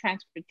 what their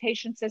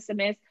transportation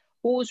system is,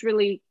 who's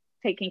really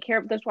taking care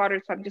of this water.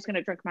 So I'm just going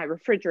to drink my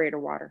refrigerator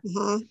water.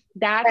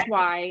 That's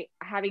why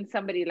having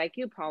somebody like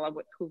you, Paula,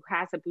 who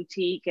has a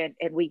boutique and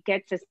we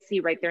get to see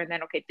right there and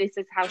then, okay, this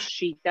is how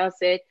she does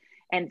it.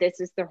 And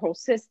this is their whole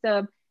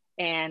system.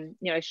 And,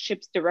 it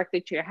ships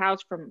directly to your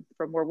house from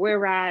where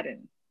we're at.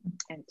 And,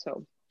 And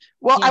so,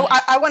 well,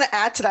 I want to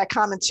add to that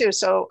comment too.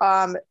 So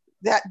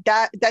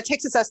that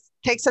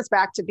takes us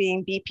back to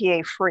being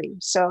BPA free.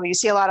 So you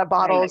see a lot of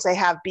bottles, they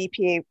have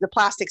BPA, the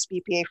plastic's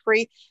BPA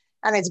free,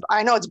 and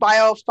I know it's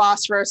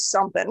biophosphorus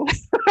something.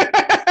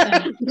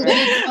 But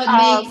it's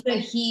what makes the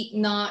heat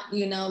not,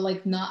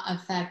 not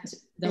affect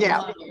the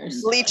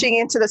waters. Leaching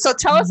into the. So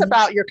tell us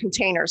about your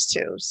containers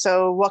too.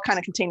 So what kind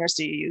of containers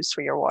do you use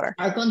for your water?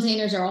 Our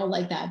containers are all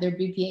like that. They're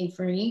BPA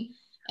free.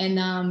 And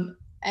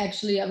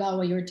actually, about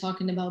what you're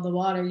talking about, the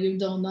water, you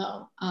don't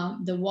know.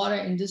 The water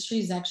industry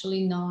is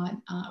actually not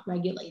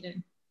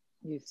regulated.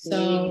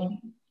 So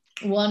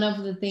one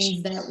of the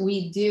things that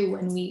we do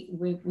when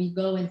we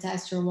go and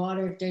test your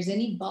water, if there's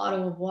any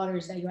bottle of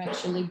waters that you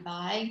actually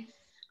buy,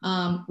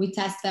 we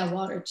test that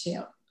water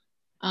too.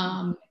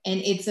 And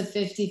it's a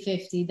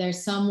 50-50.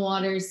 There's some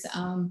waters.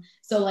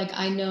 So like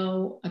I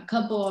know a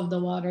couple of the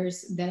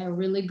waters that are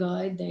really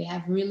good. They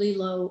have really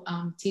low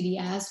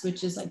TDS,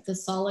 which is like the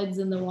solids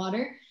in the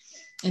water.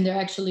 And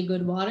they're actually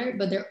good water.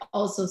 But there are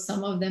also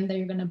some of them that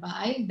you're going to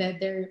buy that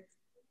they're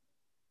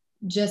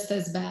just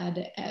as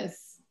bad as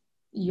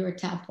your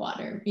tap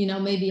water.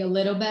 Maybe a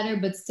little better,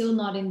 but still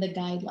not in the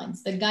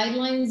guidelines. The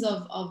guidelines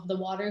of the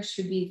water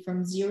should be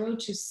from 0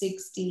 to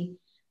 60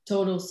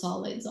 total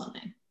solids on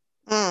it.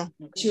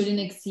 Shouldn't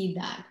exceed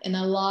that. And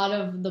a lot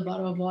of the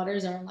bottle of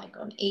waters are like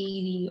on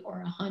 80 or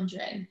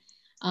 100.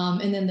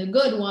 And then the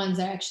good ones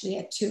are actually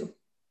at 2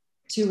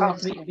 or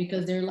 3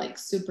 because they're like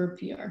super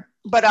pure.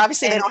 But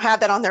obviously they don't have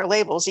that on their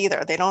labels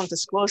either. They don't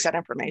disclose that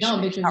information.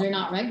 No, because they're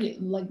not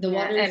regulated. Like the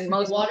water, and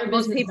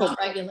most people not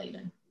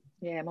regulated.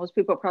 Yeah, most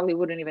people probably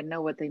wouldn't even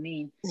know what they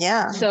mean.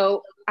 Yeah.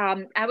 So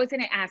I was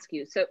going to ask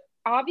you. So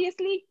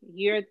obviously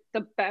you're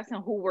the best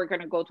and who we're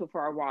going to go to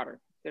for our water.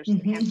 There's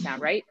hands down,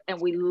 right? And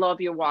we love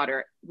your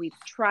water. We've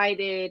tried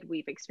it.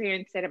 We've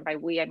experienced it. And by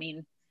we, I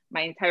mean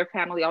my entire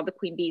family, all the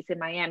Queen Bees in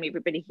Miami.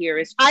 Everybody here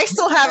is. I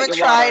still haven't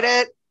tried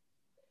it.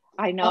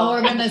 I know. Oh,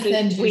 we're gonna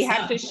send you. We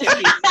have to ship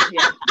you.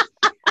 Yeah.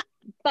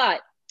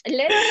 But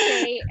let's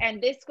say,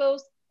 and this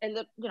goes,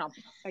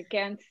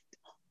 against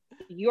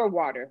your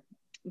water.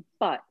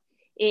 But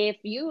if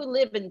you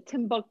live in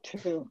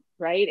Timbuktu,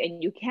 right,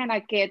 and you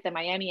cannot get the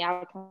Miami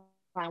alkaline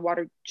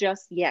water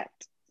just yet.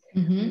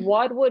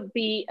 What would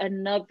be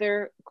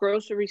another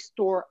grocery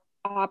store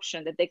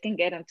option that they can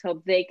get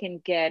until they can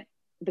get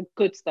the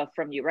good stuff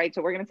from you, right?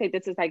 So we're going to say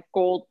this is like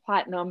gold,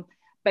 platinum,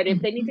 but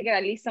if they need to get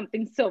at least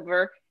something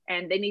silver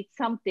and they need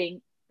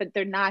something, but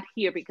they're not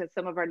here because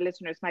some of our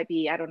listeners might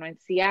be, I don't know, in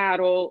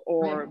Seattle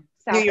or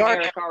South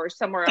America or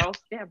somewhere else.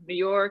 Yeah, New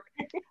York,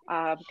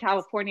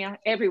 California,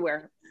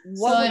 everywhere.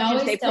 What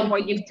would you say from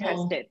what you've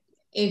tested?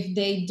 If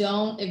they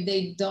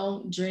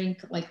don't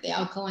drink like the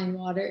alkaline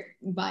water,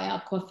 buy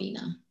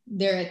Aquafina.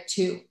 They're at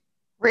 2.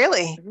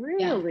 Really?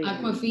 Yeah.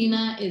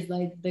 Aquafina is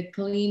like the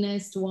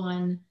cleanest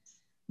one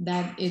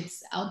that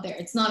it's out there.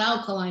 It's not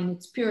alkaline,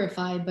 it's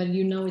purified, but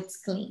it's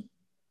clean.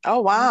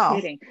 Oh, wow.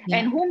 Yeah.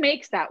 And who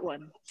makes that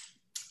one?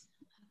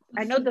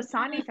 I know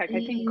Dasani is like,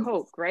 I think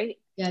Coke, right?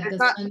 Yeah,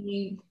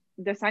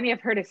 Dasani I've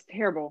heard is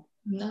terrible.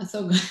 Not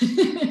so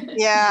good.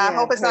 Yeah, I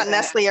hope it's not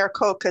Nestle or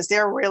Coke because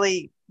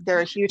they're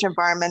a huge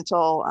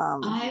environmental.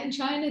 I'm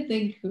trying to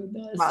think who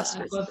does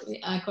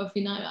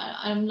Aquafina.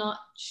 I'm not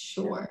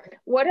sure.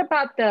 What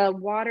about the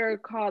water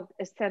called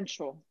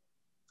Essential?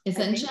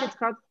 Essential?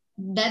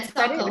 That's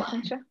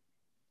alkaline.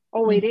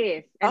 Oh, it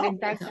is. And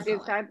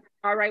is that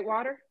all right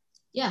water?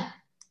 Yeah.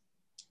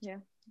 Yeah.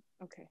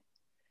 Okay.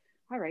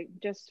 All right.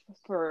 Just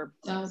for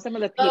some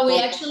of the people. Oh, we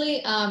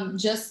actually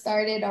just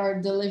started our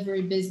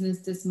delivery business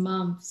this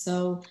month.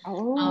 So.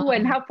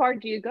 And how far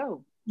do you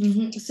go?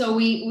 So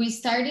we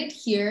started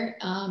here,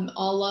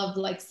 all of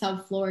like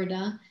South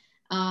Florida,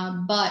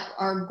 but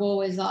our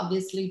goal is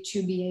obviously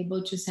to be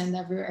able to send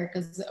everywhere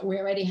because we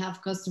already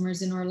have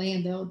customers in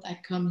Orlando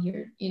that come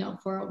here,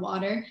 for our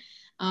water.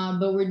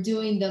 But we're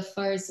doing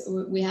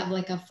we have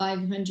like a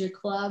 500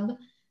 club.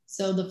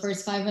 So the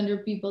first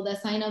 500 people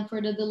that sign up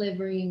for the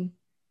delivery,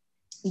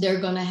 they're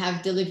going to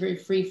have delivery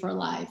free for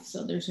life.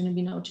 So there's going to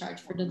be no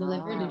charge for the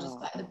delivery. They just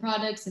buy the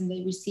products and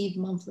they receive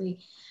monthly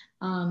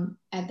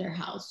at their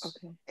house.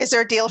 Okay. Is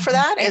there a deal for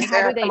that? Is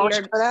there a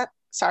promotion for that?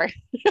 Sorry.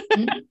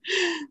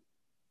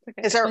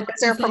 Is there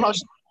a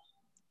promotion?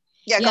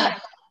 Yeah, go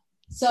ahead.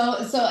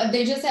 So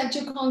they just have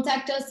to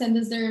contact us, send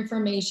us their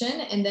information,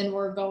 and then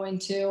we're going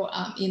to,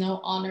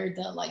 honor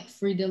the like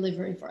free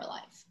delivery for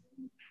life.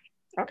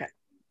 Okay.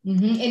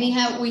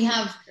 And we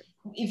have,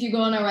 if you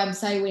go on our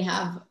website, we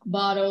have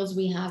bottles,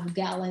 we have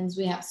gallons,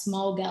 we have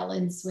small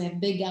gallons, we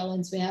have big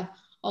gallons, we have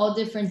all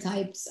different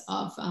types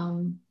of,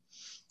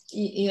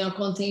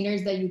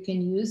 containers that you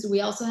can use.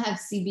 We also have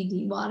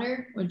CBD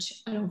water,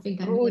 which I don't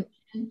think I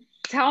mentioned.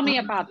 Tell me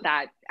about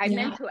that. I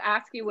meant to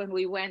ask you when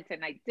we went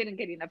and I didn't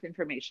get enough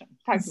information.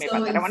 Talk to me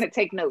about that. I want to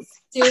take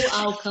notes. Still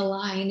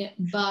alkaline,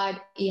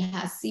 but it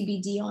has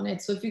CBD on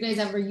it. So if you guys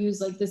ever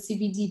use like the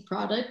CBD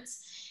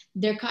products,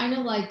 they're kind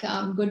of like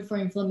good for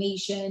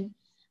inflammation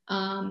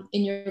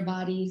in your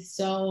body.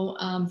 So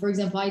for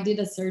example, I did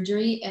a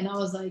surgery and I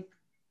was like,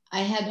 I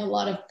had a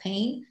lot of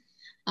pain.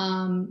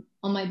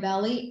 on my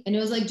belly, and it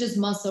was like just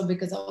muscle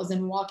because I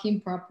wasn't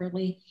walking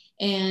properly.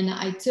 And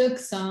I took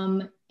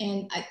some,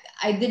 and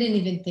I didn't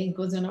even think it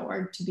was gonna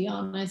work, to be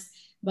honest,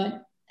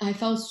 but I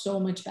felt so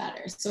much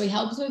better. So it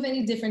helps with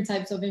any different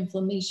types of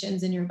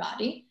inflammations in your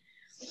body.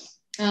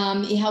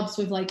 It helps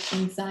with like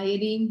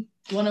anxiety.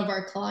 One of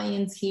our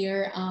clients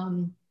here,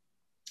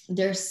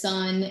 their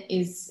son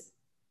is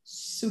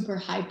super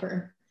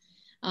hyper.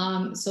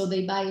 So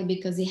they buy it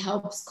because it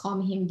helps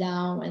calm him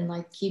down and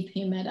like keep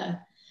him at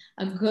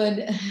a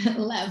good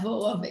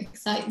level of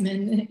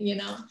excitement, you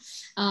know?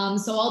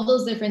 So all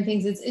those different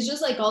things, it's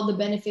just like all the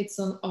benefits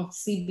of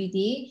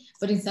CBD,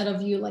 but instead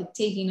of you like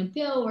taking a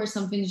pill or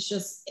something,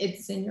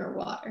 it's in your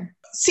water.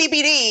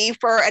 CBD,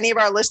 for any of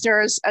our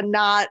listeners and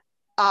not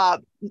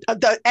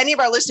any of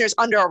our listeners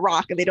under a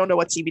rock and they don't know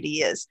what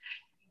CBD is.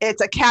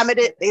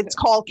 It's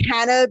called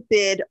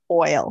cannabis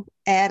oil.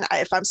 And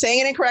if I'm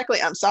saying it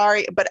incorrectly, I'm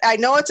sorry, but I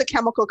know it's a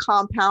chemical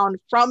compound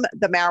from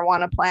the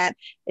marijuana plant.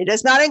 It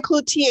does not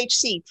include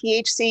THC.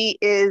 THC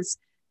is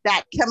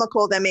that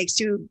chemical that makes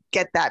you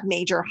get that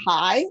major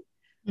high.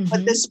 Mm-hmm.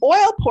 But this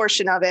oil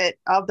portion of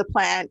the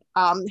plant,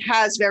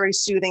 has very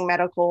soothing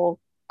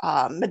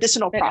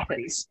medicinal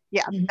properties.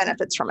 Yeah, mm-hmm.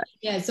 Benefits from it.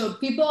 Yeah, so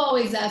people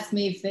always ask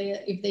me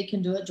if they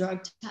can do a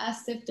drug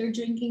test if they're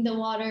drinking the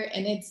water,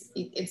 and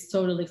it's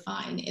totally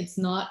fine. It's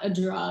not a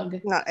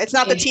drug. No, it's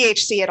not the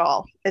THC at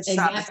all. It's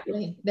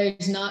exactly.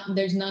 There's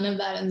none of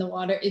that in the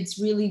water. It's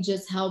really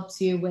just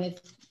helps you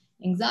with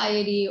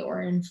anxiety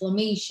or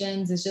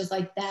inflammations. It's just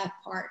like that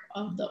part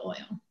of the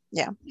oil.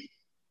 Yeah.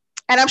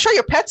 And I'm sure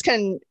your pets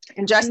can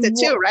ingest it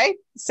too, right?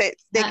 Say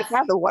they can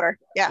have the water.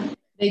 Yeah.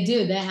 They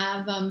do. They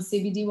have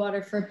CBD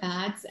water for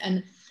pets.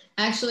 And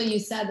actually, you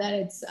said that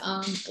it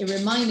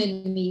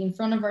reminded me, in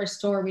front of our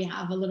store, we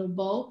have a little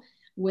bowl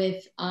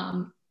with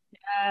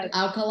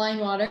alkaline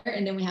water.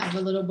 And then we have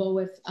a little bowl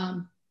with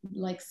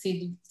like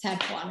CBD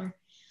tap water.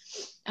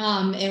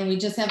 And we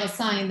just have a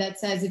sign that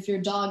says, if your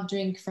dog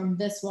drink from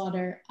this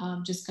water,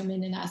 just come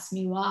in and ask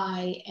me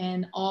why.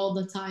 And all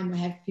the time we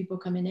have people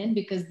coming in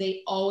because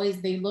they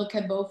look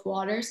at both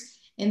waters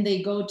and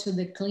they go to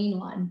the clean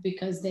one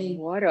because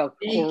what a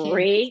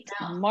great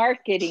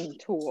marketing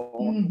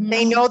tool. Mm-hmm.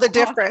 They know the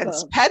difference.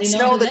 Awesome. Pets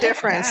know the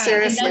difference. Yeah.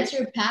 Seriously. And that's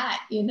your pet,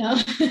 you know?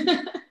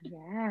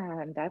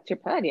 Yeah, and that's your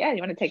pet. Yeah, you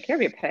want to take care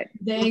of your pet.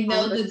 They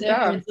know the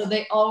difference. So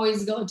they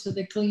always go to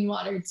the clean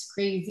water. It's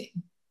crazy.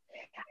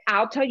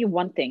 I'll tell you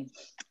one thing.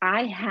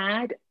 I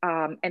had,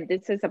 and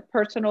this is a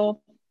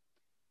personal,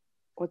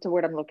 what's the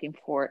word I'm looking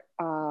for?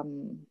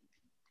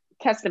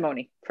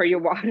 Testimony for your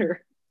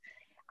water.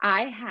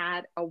 I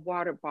had a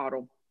water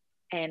bottle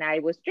and I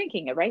was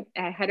drinking it, right?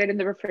 I had it in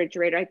the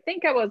refrigerator. I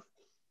think I was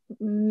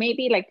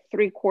maybe like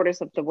 3/4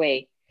 of the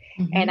way.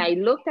 Mm-hmm. And I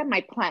looked at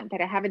my plant that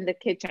I have in the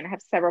kitchen. I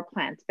have several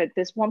plants, but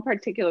this one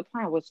particular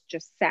plant was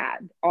just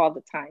sad all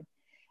the time.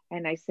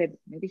 And I said,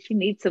 maybe she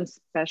needs some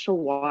special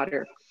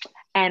water.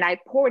 And I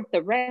poured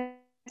the rest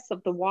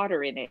of the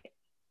water in it.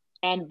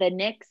 And the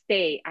next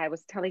day I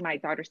was telling my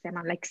daughter, Sam,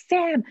 I'm like,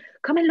 Sam,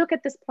 come and look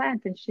at this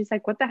plant. And she's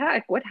like, what the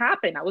heck? What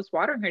happened? I was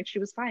watering her and she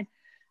was fine.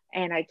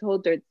 And I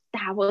told her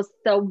that was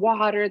the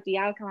water, the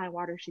alkaline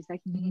water. She's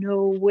like,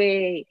 no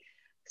way.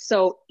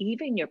 So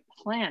even your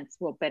plants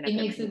will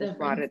benefit from this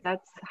water.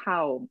 That's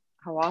how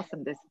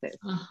awesome this is.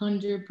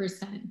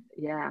 100%.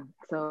 Yeah.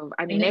 So,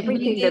 I mean,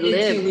 everything that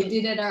lives. We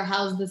did at our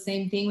house the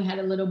same thing. We had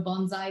a little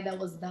bonsai that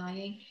was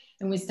dying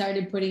and we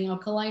started putting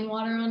alkaline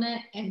water on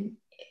it and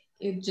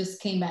it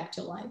just came back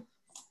to life.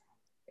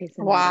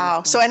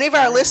 Wow. So any of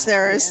our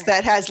listeners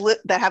that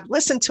have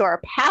listened to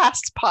our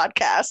past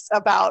podcasts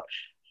about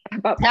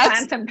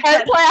plants and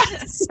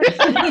plants.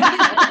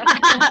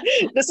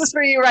 This is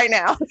for you right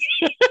now.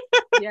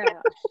 Yeah.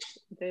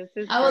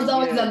 I was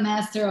always a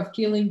master of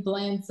killing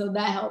plants, so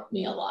that helped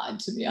me a lot,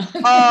 to be honest.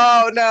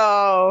 Oh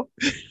no.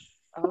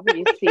 Oh,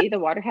 you see, the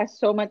water has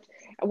so much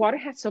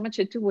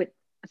to do with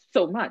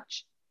so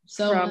much.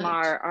 From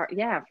our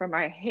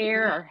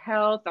hair, our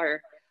health,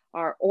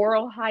 our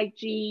oral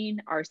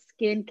hygiene, our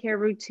skincare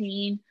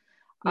routine,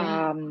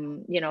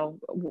 you know,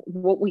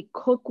 what we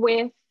cook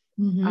with,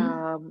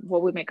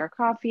 what we make our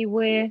coffee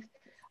with,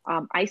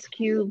 ice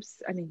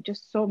cubes. I mean,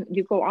 just so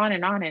you go on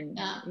and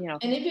you know.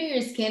 And even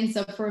your skin.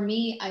 So for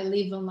me, I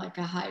live on like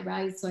a high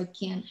rise, so I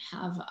can't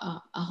have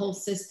a whole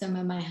system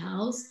in my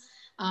house.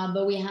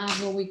 But we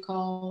have what we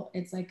call,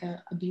 it's like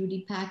a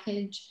beauty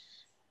package.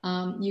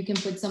 You can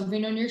put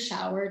something on your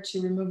shower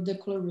to remove the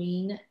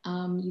chlorine.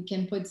 You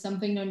can put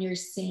something on your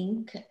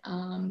sink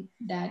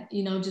that,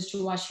 you know, just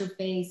to wash your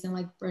face and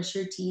like brush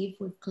your teeth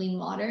with clean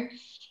water.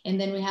 And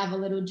then we have a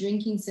little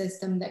drinking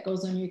system that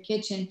goes on your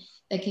kitchen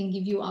that can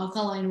give you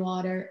alkaline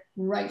water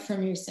right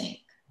from your sink.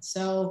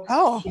 So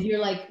if you're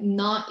like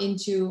not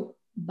into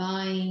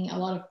buying a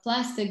lot of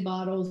plastic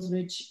bottles,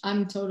 which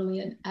I'm totally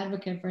an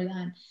advocate for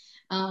that,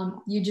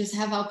 you just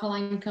have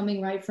alkaline coming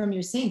right from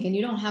your sink and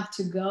you don't have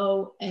to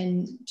go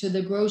and to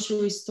the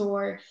grocery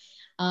store,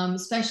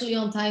 especially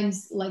on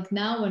times like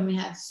now when we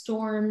have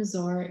storms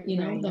or, you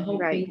know, the whole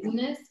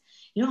craziness.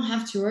 You don't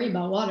have to worry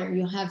about water.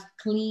 You'll have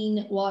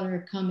clean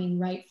water coming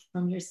right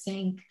from your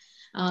sink.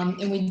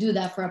 And we do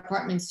that for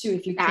apartments too.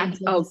 If you can't.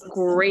 That's a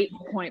great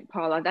point,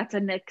 Paula. That's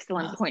an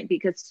excellent point,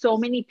 because so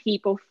many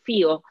people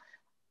feel,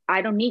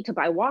 I don't need to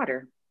buy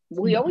water.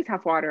 We always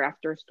have water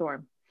after a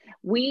storm.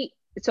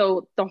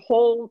 So the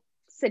whole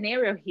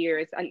scenario here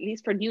is, at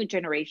least for new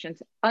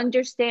generations,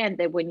 understand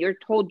that when you're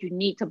told you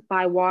need to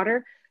buy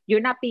water, you're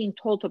not being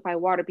told to buy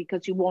water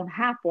because you won't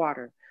have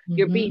water.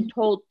 You're being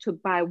told to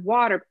buy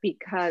water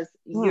because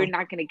you're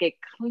not going to get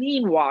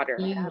clean water.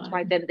 That's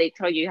why then they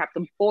tell you have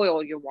to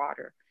boil your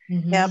water.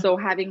 So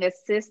having a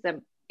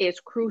system is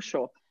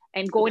crucial.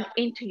 And going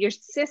into your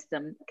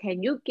system,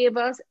 can you give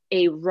us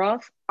a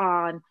rough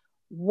on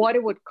what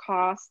it would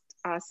cost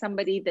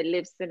somebody that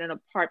lives in an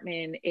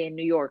apartment in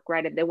New York,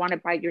 right? And they want to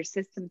buy your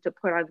system to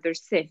put on their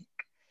sink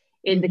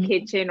in the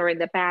kitchen or in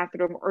the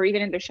bathroom or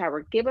even in the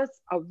shower. Give us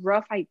a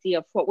rough idea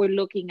of what we're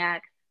looking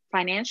at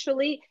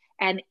financially,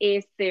 and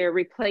is there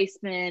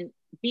replacement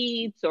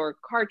beads or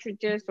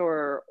cartridges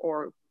or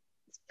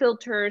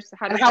filters?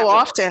 How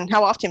often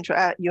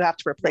you have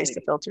to replace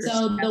the filters?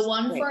 So the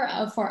one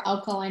for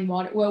alkaline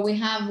water, well, we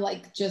have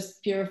like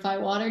just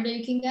purified water that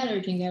you can get, or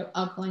you can get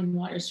alkaline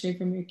water straight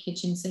from your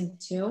kitchen sink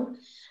too.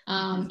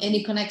 And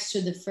it connects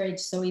to the fridge,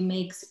 so it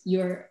makes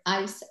your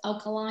ice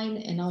alkaline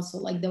and also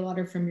like the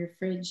water from your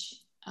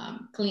fridge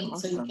clean.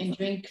 Awesome. So you can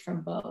drink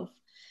from both.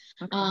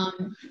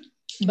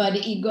 But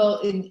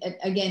again,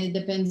 it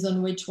depends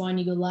on which one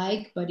you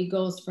like, but it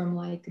goes from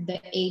like the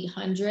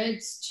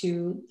 800s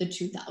to the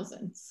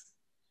 2000s.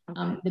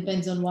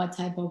 Depends on what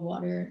type of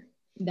water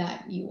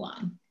that you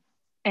want.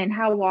 And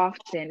how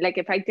often, like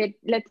if I did,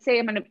 let's say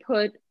I'm going to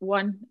put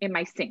one in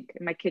my sink,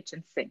 in my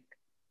kitchen sink,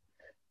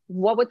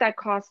 what would that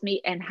cost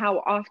me? And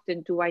how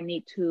often do I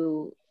need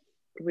to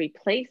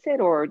replace it,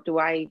 or do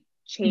I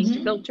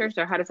change filters,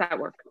 or how does that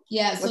work?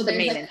 Yeah, so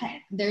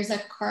there's a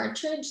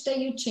cartridge that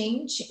you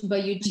change,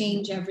 but you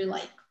change every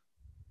like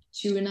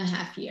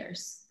 2.5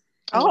 years.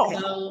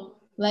 So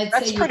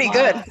let's say pretty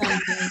good.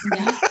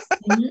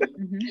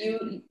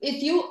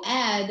 If you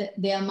add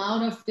the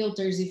amount of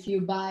filters, if you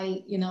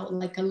buy,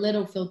 like a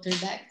little filter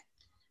that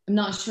I'm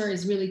not sure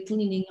is really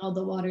cleaning all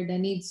the water that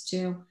needs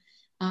to.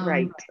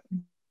 Right.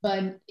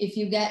 But if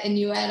you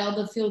add all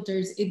the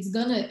filters, it's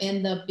gonna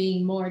end up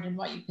being more than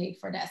what you paid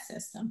for that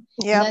system.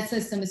 Yeah, that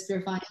system is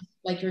purifying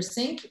like your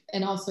sink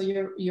and also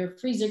your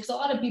freezer. Because a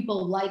lot of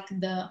people like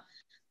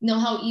know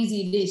how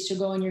easy it is to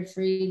go in your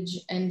fridge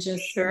and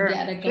just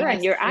get a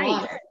glass of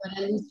water. But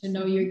at least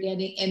you're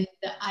getting, and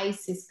the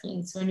ice is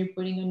clean. So when you're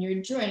putting on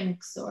your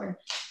drinks or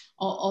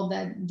all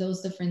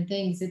those different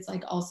things, it's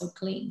like also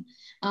clean.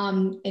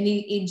 And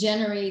it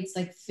generates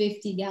like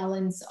 50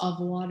 gallons of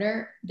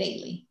water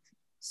daily.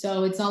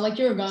 So it's not like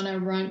you're gonna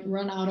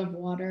run out of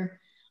water,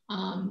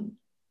 and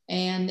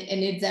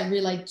it's every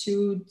like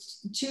 2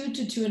 to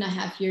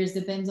 2.5 years,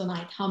 depends on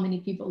like how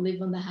many people live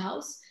in the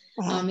house.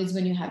 Is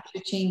when you have to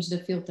change the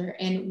filter,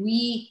 and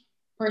we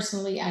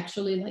personally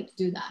actually like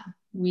do that.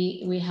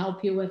 We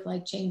help you with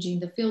like changing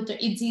the filter.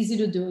 It's easy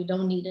to do. You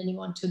don't need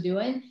anyone to do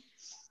it,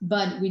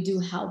 but we do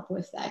help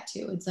with that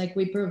too. It's like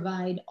we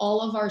provide,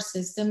 all of our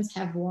systems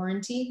have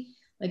warranty,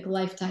 like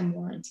lifetime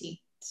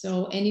warranty.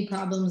 So any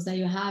problems that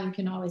you have, you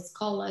can always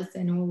call us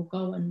and we'll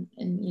go and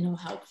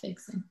help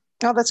fix them.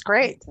 Oh, that's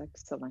great.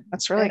 That's excellent.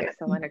 That's really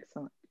excellent.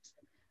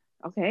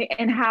 Okay.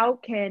 And how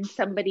can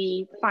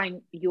somebody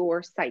find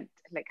your site?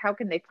 Like, how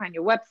can they find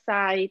your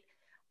website?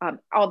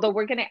 Although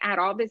we're going to add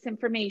all this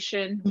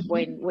information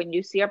when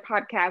you see our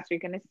podcast, you're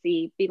going to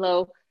see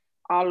below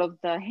all of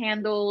the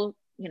handle,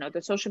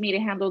 the social media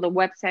handle, the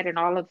website, and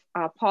all of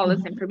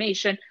Paula's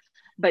information.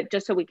 But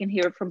just so we can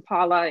hear from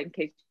Paula, in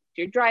case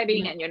you're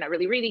driving and you're not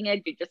really reading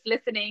it, you're just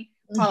listening.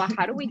 Paula,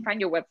 how do we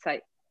find your website?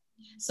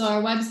 So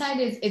our website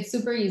it's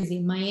super easy,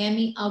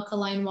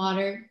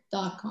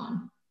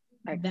 miamialkalinewater.com.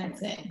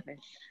 That's it. Okay.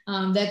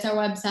 That's our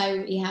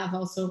website. We have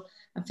also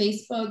a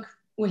Facebook.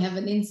 We have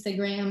an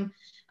Instagram.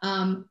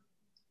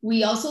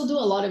 We also do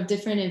a lot of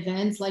different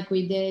events, like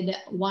we did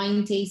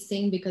wine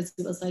tasting because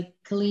it was like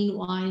clean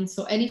wine.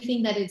 So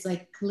anything that is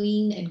like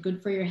clean and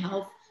good for your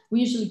health, we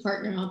usually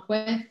partner up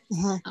with.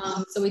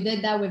 So we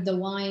did that with the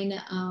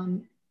wine.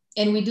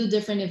 And we do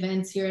different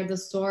events here at the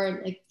store,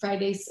 like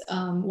Fridays,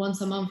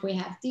 once a month we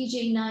have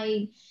DJ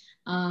night.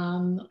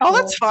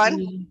 That's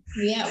fun.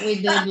 We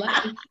did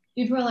like,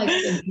 people are like,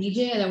 a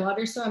DJ at a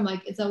water store? I'm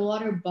like, it's a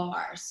water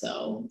bar,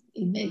 so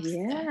it makes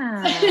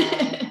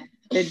sense.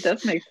 It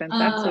does make sense,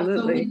 absolutely.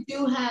 So we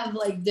do have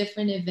like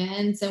different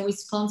events, and we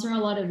sponsor a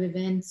lot of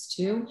events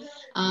too.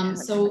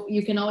 So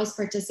you can always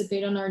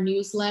participate on our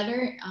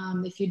newsletter.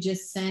 If you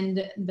just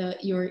send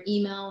your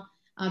email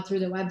through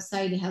the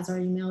website, it has our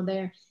email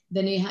there.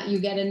 Then you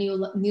get a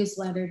new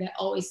newsletter that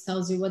always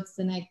tells you what's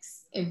the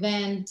next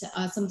event.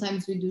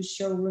 Sometimes we do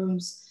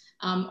showrooms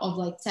of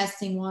like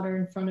testing water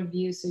in front of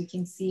you, so you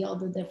can see all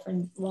the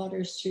different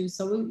waters too.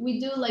 So we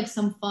do like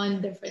some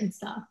fun different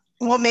stuff.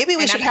 Well, maybe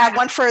we should have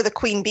one for the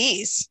queen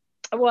bees.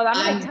 Well, I'm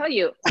going to tell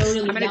you.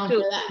 Totally I'm down for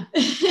that.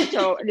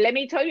 So let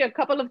me tell you a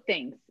couple of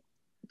things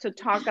to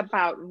talk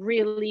about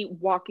really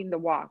walking the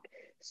walk.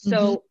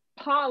 So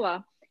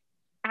Paula,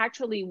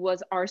 actually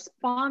was our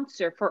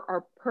sponsor for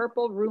our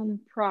Purple Room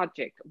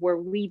project, where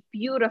we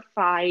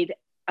beautified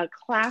a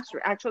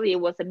classroom. Actually, it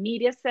was a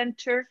media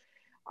center,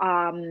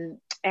 and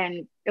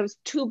it was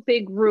 2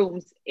 big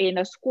rooms in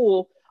a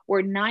school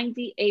where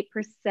 98%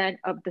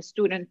 of the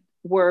students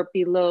were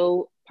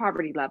below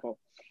poverty level.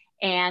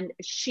 And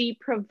she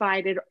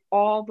provided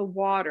all the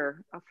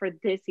water for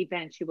this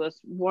event. She was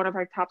one of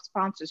our top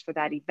sponsors for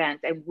that event,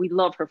 and we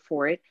love her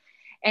for it.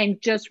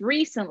 And just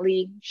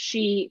recently,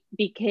 she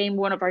became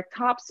one of our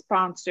top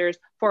sponsors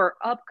for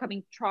our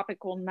upcoming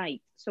Tropical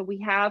Night. So we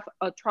have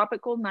a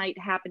Tropical Night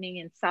happening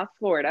in South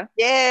Florida.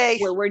 Yay!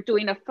 Where we're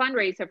doing a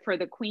fundraiser for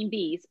the Queen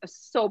Bees.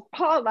 So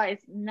Paula is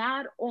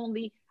not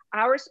only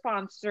our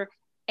sponsor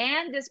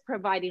and is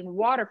providing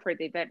water for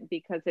the event,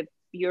 because if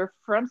you're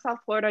from South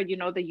Florida, you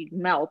know that you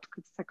melt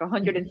because it's like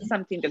 100 and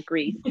something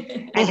degrees,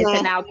 and it's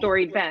an outdoor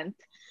event.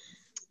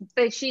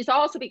 But she's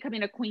also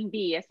becoming a Queen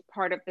Bee as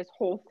part of this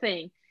whole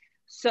thing.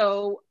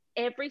 So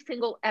every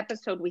single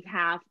episode we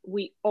have,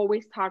 we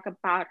always talk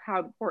about how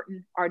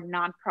important our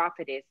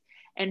nonprofit is.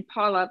 And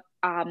Paula,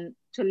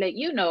 to let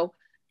you know,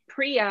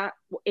 Priya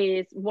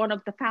is one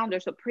of the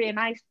founders. So Priya and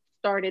I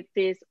started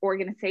this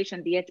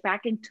organization, The Edge,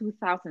 back in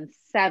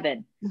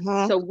 2007.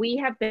 So we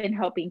have been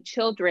helping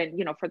children,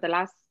 you know, for the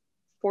last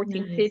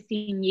 14,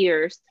 15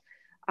 years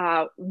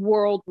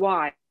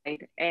worldwide.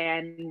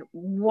 And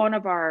one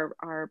of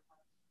our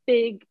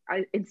big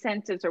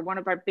incentives, or one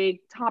of our big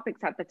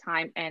topics at the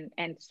time, and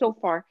so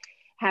far,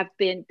 have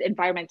been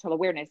environmental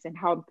awareness and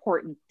how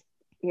important,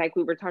 like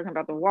we were talking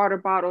about, the water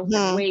bottles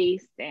and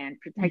waste and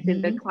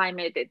protecting the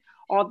climate, and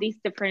all these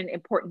different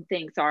important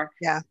things are.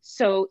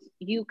 So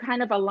you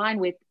kind of align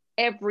with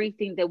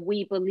everything that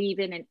we believe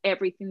in and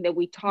everything that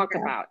we talk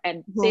about.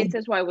 And this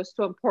is why it was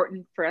so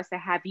important for us to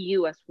have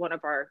you as one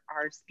of our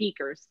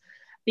speakers,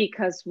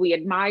 because we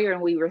admire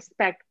and we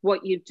respect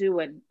what you do,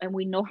 and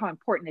we know how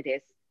important it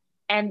is.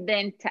 And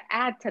then to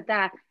add to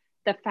that,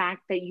 the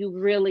fact that you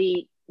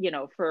really, you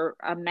know, for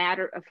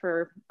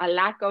a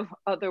lack of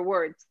other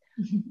words,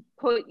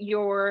 put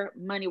your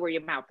money where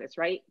your mouth is,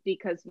 right?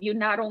 Because you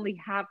not only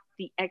have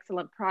the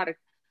excellent product,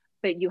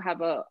 but you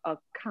have a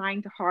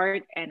kind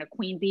heart and a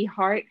Queen Bee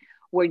heart,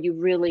 where you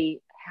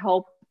really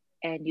help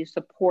and you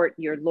support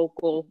your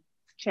local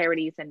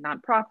charities and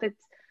nonprofits,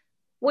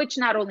 which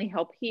not only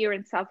help here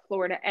in South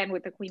Florida and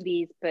with the Queen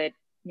Bees, but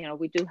you know,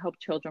 we do help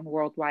children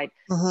worldwide.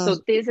 So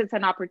this is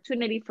an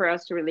opportunity for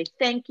us to really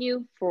thank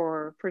you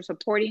for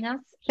supporting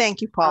us.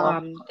 Thank you,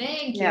 Paula.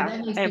 Thank you.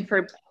 And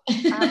for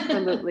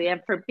absolutely,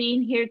 and for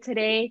being here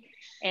today.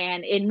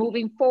 And in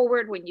moving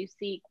forward, when you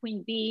see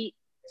Queen Bee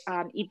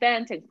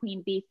events and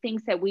Queen Bee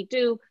things that we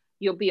do,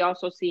 you'll be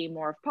also seeing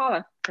more of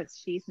Paula, because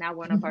she's now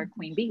one of our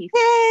Queen Bees.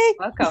 Yay!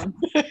 Welcome.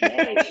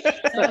 Yay.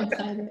 So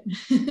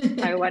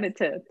excited. I wanted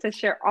to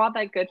share all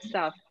that good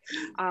stuff.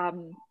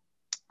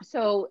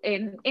 So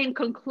in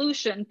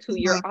conclusion to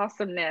your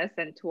awesomeness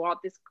and to all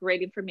this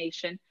great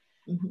information,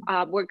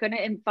 we're going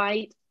to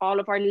invite all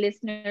of our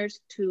listeners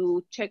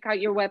to check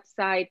out your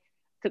website,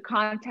 to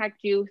contact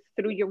you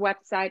through your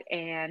website.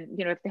 And,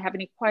 you know, if they have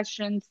any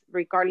questions,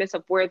 regardless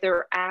of where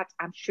they're at,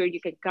 I'm sure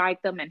you can guide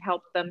them and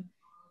help them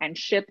and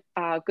ship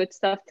good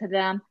stuff to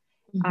them.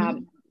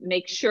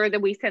 Make sure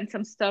that we send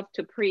some stuff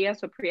to Priya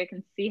so Priya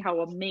can see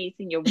how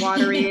amazing your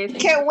water is.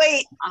 Can't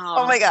wait.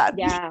 Oh my God.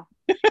 Yeah.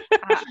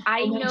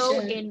 I know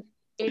in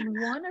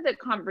one of the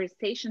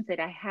conversations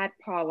that I had,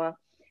 Paula,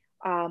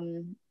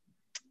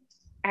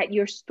 at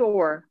your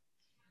store,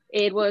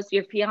 it was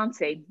your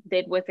fiance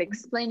that was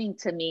explaining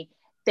to me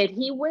that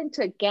he went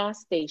to a gas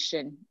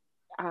station.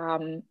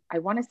 I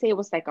want to say it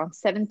was like on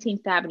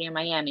 17th Avenue in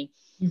Miami,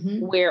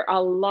 where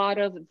a lot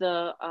of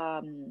the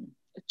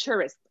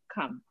tourists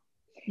come.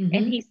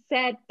 And he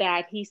said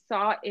that he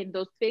saw in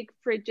those big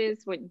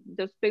fridges,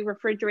 those big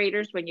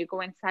refrigerators, when you go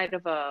inside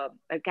of a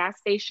gas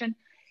station,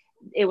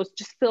 it was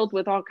just filled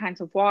with all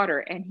kinds of water.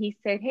 And he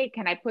said, hey,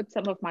 can I put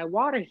some of my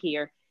water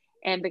here?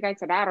 And the guy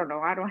said, I don't know,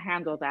 I don't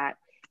handle that.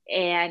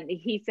 And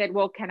he said,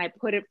 well, can I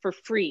put it for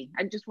free?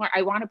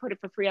 I want to put it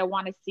for free. I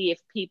want to see if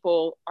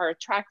people are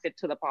attracted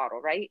to the bottle,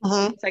 right?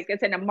 It's like,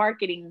 it's in a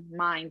marketing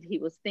mind. He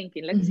was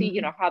thinking, let's see,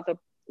 you know, how the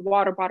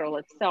water bottle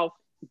itself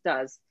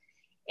does.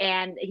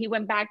 And he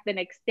went back the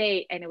next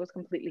day and it was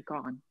completely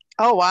gone.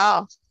 Oh,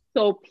 wow.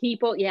 So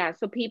people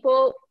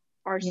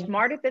are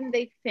smarter than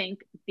they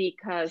think,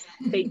 because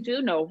they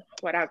do know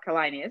what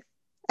alkaline is.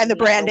 And the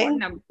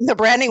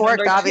branding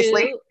worked,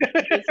 obviously.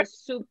 This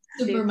is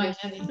Super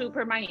Miami.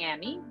 Super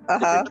Miami.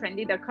 Super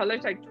trendy. The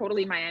colors are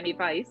totally Miami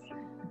Vice.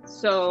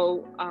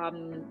 So,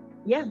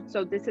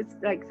 so this is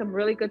like some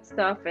really good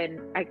stuff.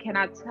 And I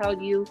cannot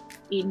tell you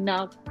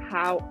enough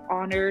how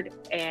honored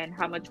and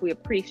how much we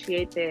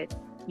appreciate that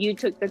you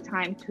took the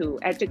time to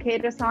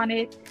educate us on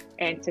it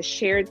and to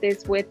share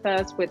this with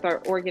us, with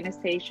our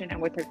organization and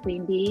with our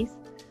Queen Bees.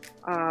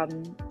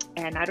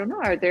 And I don't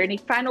know, are there any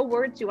final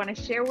words you want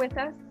to share with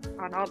us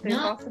on all this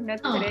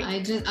awesomeness today?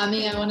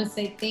 I want to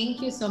say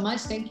thank you so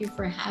much. Thank you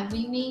for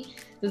having me.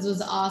 This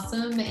was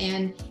awesome.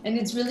 And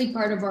it's really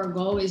part of our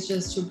goal is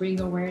just to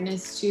bring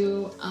awareness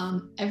to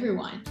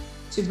everyone.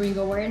 to bring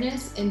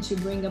awareness and to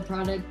bring a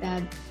product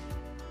that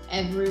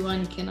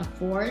everyone can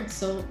afford.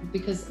 So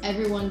because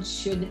everyone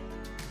should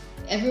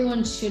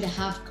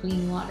have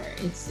clean water.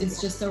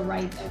 It's just a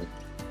right that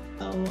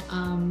so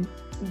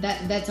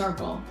that's our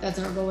goal. That's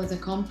our goal as a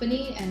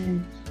company,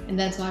 and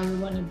that's why we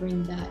want to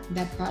bring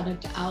that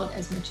product out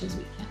as much as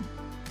we can.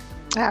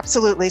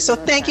 Absolutely. So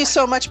thank you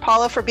so much,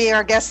 Paula, for being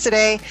our guest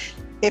today.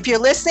 If you're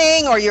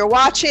listening or you're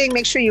watching,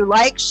 make sure you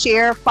like,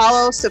 share,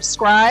 follow,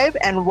 subscribe,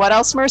 and what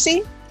else,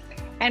 Mercy?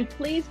 And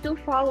please do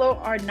follow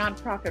our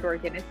nonprofit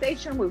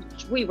organization,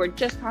 which we were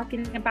just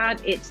talking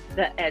about. It's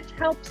The Edge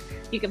Helps.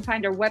 You can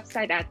find our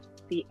website at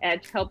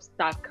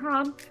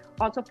theedgehelps.com.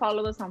 Also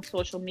follow us on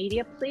social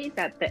media, please,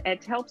 at The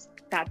Edge Helps.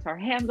 That's our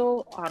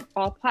handle on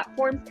all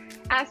platforms,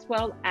 as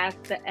well as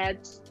The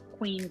Edge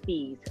Queen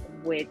Bees,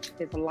 which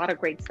is a lot of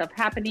great stuff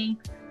happening.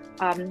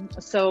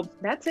 So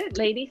that's it,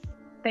 ladies.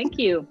 Thank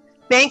you.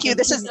 Thank you.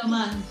 Thank you so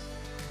much.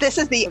 This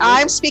is the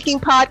I'm Speaking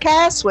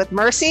podcast with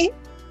Mercy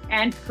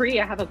and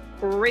Priya. Have a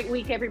great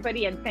week,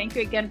 everybody, and thank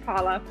you again,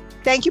 Paula.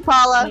 Thank you,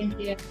 Paula. Thank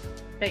you.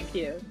 Thank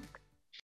you.